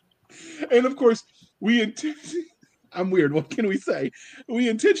 And of course, I'm weird. What can we say? We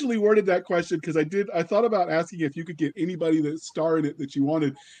intentionally worded that question because I thought about asking if you could get anybody that starred in it that you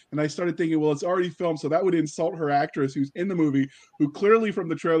wanted. And I started thinking, well, it's already filmed, so that would insult her actress who's in the movie, who clearly from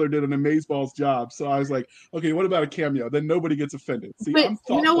the trailer did an amazeballs job. So I was like, okay, what about a cameo? Then nobody gets offended. See, but I'm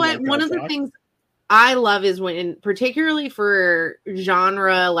you know what? Like one of the things I love is when, particularly for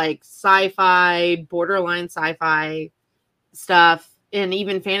genre like sci-fi, borderline sci-fi stuff, and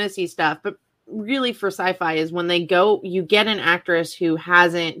even fantasy stuff, but really for sci-fi is when you get an actress who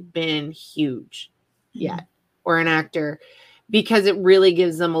hasn't been huge yet, or an actor, because it really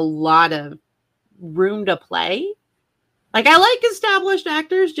gives them a lot of room to play. Like, I like established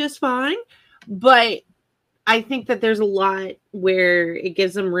actors just fine, but I think that there's a lot where it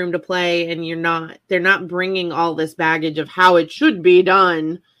gives them room to play, and they're not bringing all this baggage of how it should be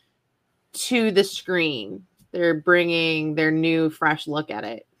done to the screen. They're bringing their new, fresh look at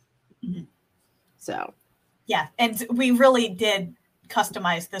it. Mm-hmm. So, yeah, and we really did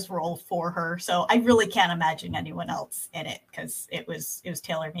customize this role for her. So I really can't imagine anyone else in it because it was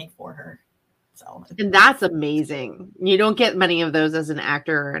tailor made for her. So, and that's amazing. You don't get many of those as an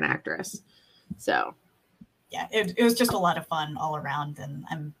actor or an actress. So, yeah, it was just a lot of fun all around, and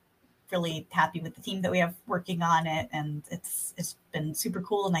I'm really happy with the team that we have working on it, and it's been super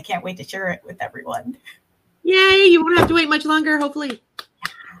cool, and I can't wait to share it with everyone. Yay! You won't have to wait much longer, hopefully.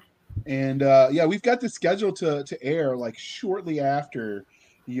 And we've got this scheduled to air like shortly after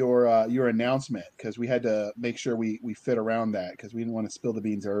your announcement, because we had to make sure we fit around that because we didn't want to spill the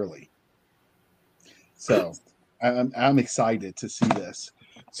beans early. So I'm excited to see this.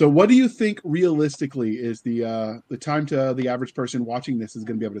 So what do you think realistically is the time to the average person watching this is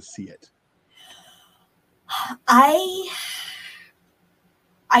going to be able to see it?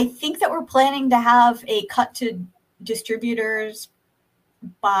 I think that we're planning to have a cut to distributors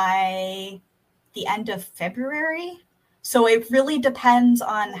by the end of February. So it really depends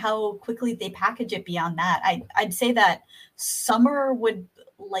on how quickly they package it beyond that. I'd say that summer would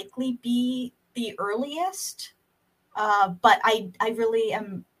likely be the earliest, but I really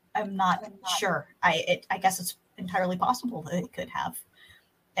am not sure. I guess it's entirely possible that it could have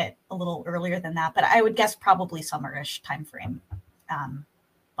it a little earlier than that, but I would guess probably summerish timeframe.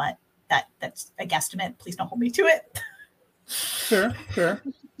 But that's a guesstimate. Please don't hold me to it. Fair.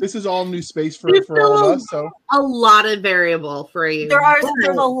 This is all new space for all of us. So a lot of variable for you.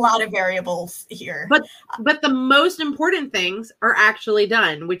 There's a lot of variables here. But the most important things are actually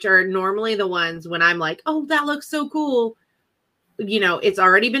done, which are normally the ones when I'm like, oh, that looks so cool. It's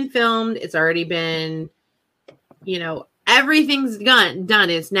already been filmed. It's already been, everything's done.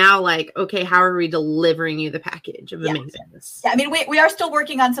 It's now like, okay, how are we delivering you the package of amazingness? Yeah, I mean, we are still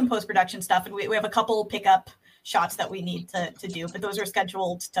working on some post-production stuff, and we have a couple pickup shots that we need to do, but those are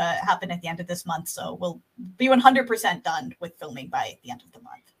scheduled to happen at the end of this month. So we'll be 100% done with filming by the end of the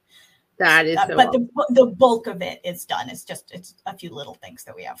month. That is, but the bulk of it is done. It's a few little things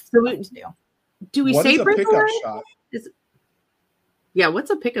that we have to do. Do we what say is a pickup shot? What's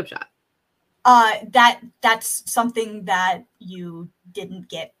a pickup shot? That's something that you didn't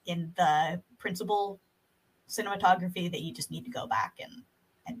get in the principal cinematography that you just need to go back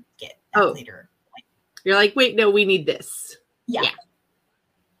and get later. You're like, wait, no, we need this. Yeah.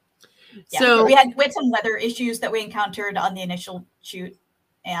 So we had some weather issues that we encountered on the initial shoot,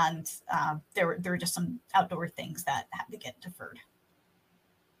 and there were just some outdoor things that had to get deferred.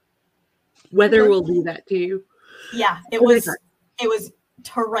 Weather will do that to you. Yeah, it was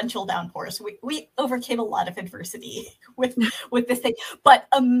torrential downpours. We overcame a lot of adversity with this thing, but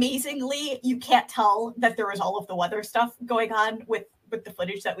amazingly, you can't tell that there was all of the weather stuff going on with the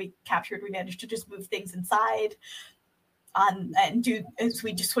footage that we captured. We managed to just move things inside as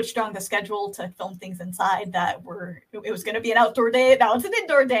we just switched on the schedule to film things inside it was going to be an outdoor day. Now it's an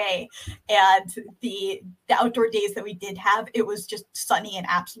indoor day. And the outdoor days that we did have, it was just sunny and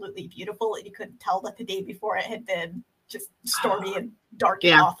absolutely beautiful. And you couldn't tell that the day before it had been just stormy and dark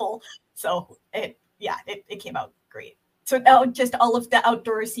and awful. So it came out great. So now just all of the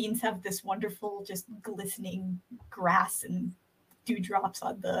outdoor scenes have this wonderful, just glistening grass and dewdrops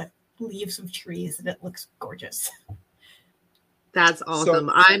on the leaves of trees, and it looks gorgeous. That's awesome.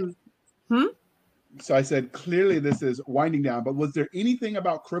 So I said, clearly this is winding down, but was there anything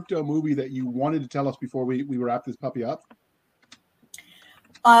about Crypto Movie that you wanted to tell us before we wrap this puppy up?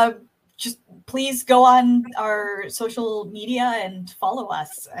 Just please go on our social media and follow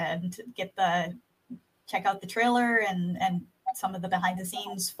us and check out the trailer and some of the behind the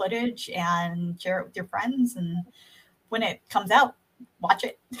scenes footage and share it with your friends. And when it comes out, watch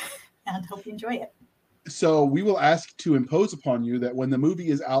it and hope you enjoy it. So we will ask to impose upon you that when the movie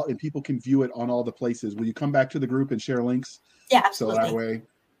is out and people can view it on all the places, will you come back to the group and share links? Yeah, absolutely. So that way,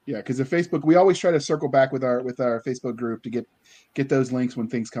 yeah, because the Facebook, we always try to circle back with our Facebook group to get those links when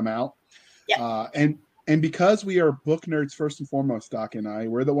things come out. Yeah. And because we are book nerds first and foremost, Doc and I,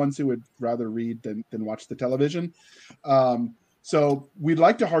 we're the ones who would rather read than watch the television. So we'd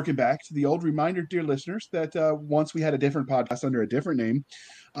like to harken back to the old reminder, dear listeners, that once we had a different podcast under a different name.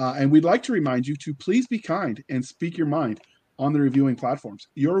 And we'd like to remind you to please be kind and speak your mind on the reviewing platforms.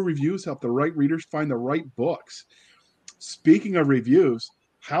 Your reviews help the right readers find the right books. Speaking of reviews,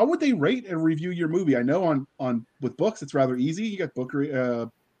 how would they rate and review your movie? I know on with books, it's rather easy. You got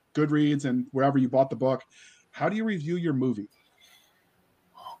Goodreads and wherever you bought the book. How do you review your movie?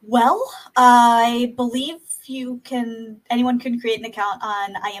 Well, I believe anyone can create an account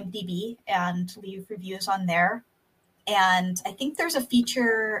on IMDb and leave reviews on there. And I think there's a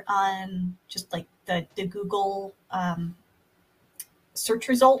feature on just like the Google search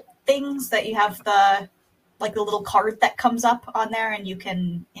result things that you have the little card that comes up on there, and you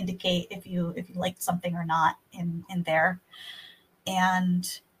can indicate if you liked something or not in there.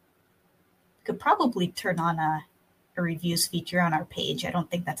 And could probably turn on a reviews feature on our page. I don't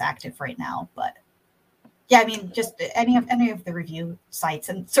think that's active right now, but yeah, I mean, just any of the review sites,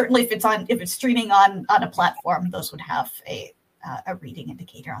 and certainly if it's streaming on a platform, those would have a reading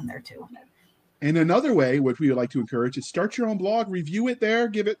indicator on there too. And another way, which we would like to encourage, is start your own blog, review it there,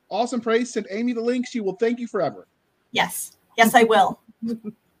 give it awesome praise, send Amy the link. She will thank you forever. Yes, I will.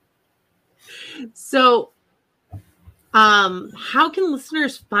 So, how can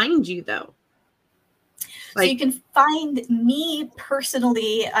listeners find you though? So you can find me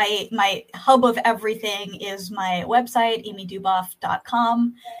personally. My hub of everything is my website,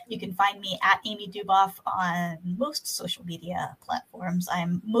 amyduboff.com. You can find me at Amy DuBoff on most social media platforms.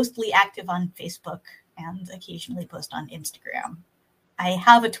 I'm mostly active on Facebook and occasionally post on Instagram. I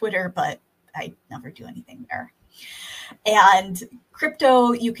have a Twitter, but I never do anything there. And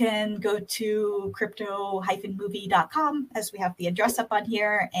crypto, you can go to crypto-movie.com as we have the address up on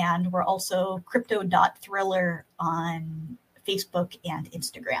here. And we're also crypto.thriller on Facebook and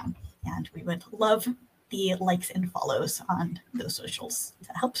Instagram. And we would love the likes and follows on those socials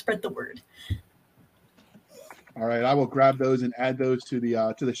to help spread the word. All right, I will grab those and add those to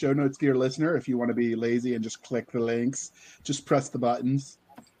the show notes, dear listener. If you want to be lazy and just click the links, just press the buttons.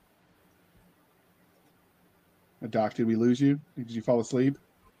 Doc, did we lose you? Did you fall asleep?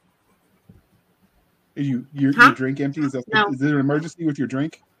 Is your drink empty? Is there an emergency with your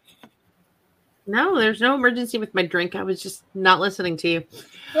drink? No, there's no emergency with my drink. I was just not listening to you.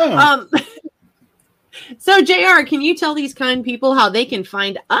 Oh. So, JR, can you tell these kind people how they can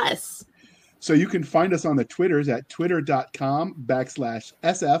find us? So you can find us on the Twitters at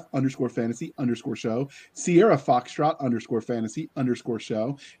twitter.com/SF_fantasy_show, Sierra Foxtrot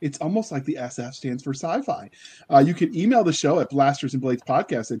 _fantasy_show. It's almost like the SF stands for sci-fi. You can email the show at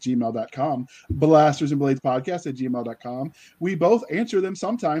blastersandbladespodcast@gmail.com, blastersandbladespodcast@gmail.com. We both answer them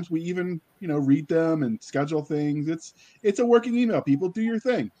sometimes. We even, read them and schedule things. It's a working email. People, do your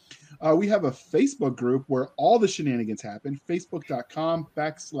thing. We have a Facebook group where all the shenanigans happen.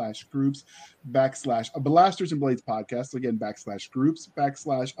 Facebook.com/groups/A Blasters and Blades Podcast. Again,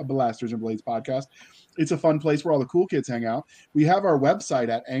 /groups/A Blasters and Blades Podcast. It's a fun place where all the cool kids hang out. We have our website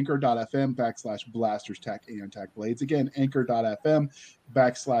at anchor.fm/blasters tech and tech blades. Again,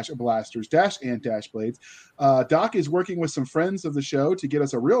 anchor.fm/blasters-and-blades. Doc is working with some friends of the show to get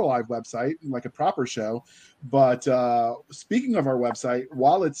us a real live website, like a proper show. But speaking of our website,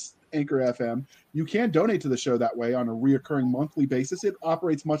 while it's Anchor FM, you can donate to the show that way on a reoccurring monthly basis. It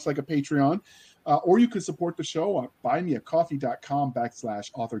operates much like a Patreon, or you can support the show on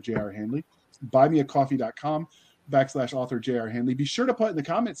buymeacoffee.com/author J.R. Handley, buymeacoffee.com/author J.R. Handley. Be sure to put in the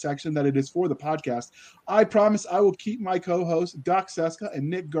comment section that it is for the podcast. I promise I will keep my co-hosts, Doc Seska and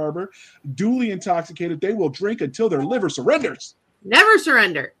Nick Garber, duly intoxicated. They will drink until their liver surrenders. Never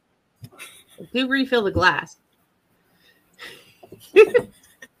surrender. Do refill the glass.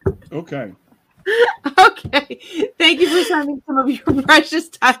 Okay. Okay. Thank you for spending some of your precious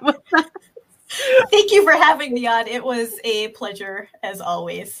time with us. Thank you for having me on. It was a pleasure, as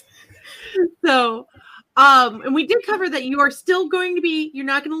always. So, And we did cover that you are still going to be, you're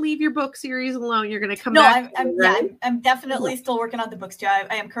not going to leave your book series alone. You're going to come back. I'm definitely still working on the books too.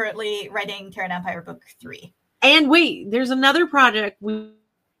 I am currently writing Terran Empire book 3. And wait, there's another project you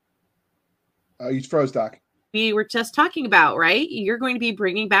froze, Doc. We were just talking about, right? You're going to be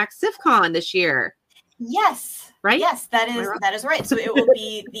bringing back SIFCon this year. Yes. Right? Yes, that is right. So it will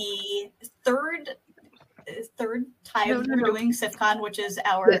be the third time we're doing SIFCon, which is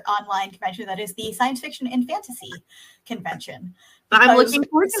our online convention. That is the Science Fiction and Fantasy Convention. I'm looking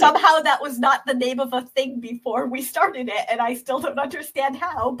forward to somehow that was not the name of a thing before we started it, and I still don't understand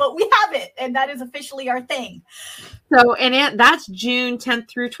how, but we have it, and that is officially our thing. So, and that's June 10th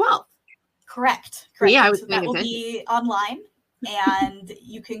through 12th. Correct. Yeah, so that will be online, and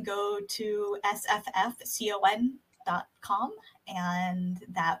you can go to sffcon.com, and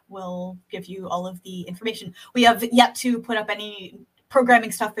that will give you all of the information. We have yet to put up any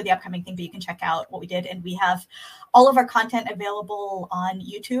programming stuff for the upcoming thing, but you can check out what we did, and we have all of our content available on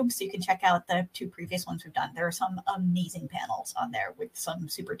YouTube, so you can check out the 2 previous ones we've done. There are some amazing panels on there with some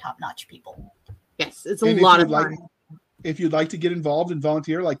super top-notch people. Yes, it's a lot of fun. If you'd like to get involved and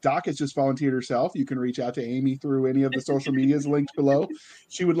volunteer, like Doc has just volunteered herself, you can reach out to Amy through any of the social medias linked below.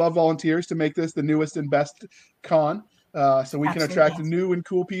 She would love volunteers to make this the newest and best con, so we can attract new and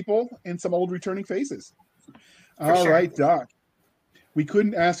cool people and some old returning faces. All right, Doc. We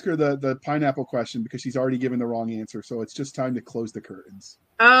couldn't ask her the pineapple question because she's already given the wrong answer, so it's just time to close the curtains.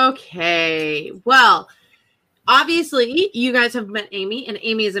 Okay. Well, obviously, you guys have met Amy, and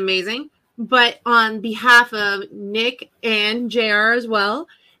Amy is amazing. But on behalf of Nick and JR as well,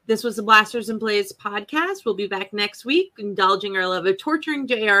 this was the Blasters and Blades podcast. We'll be back next week, indulging our love of torturing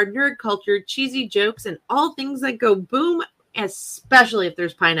JR, nerd culture, cheesy jokes, and all things that go boom, especially if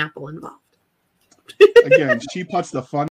there's pineapple involved. Again, she puts the fun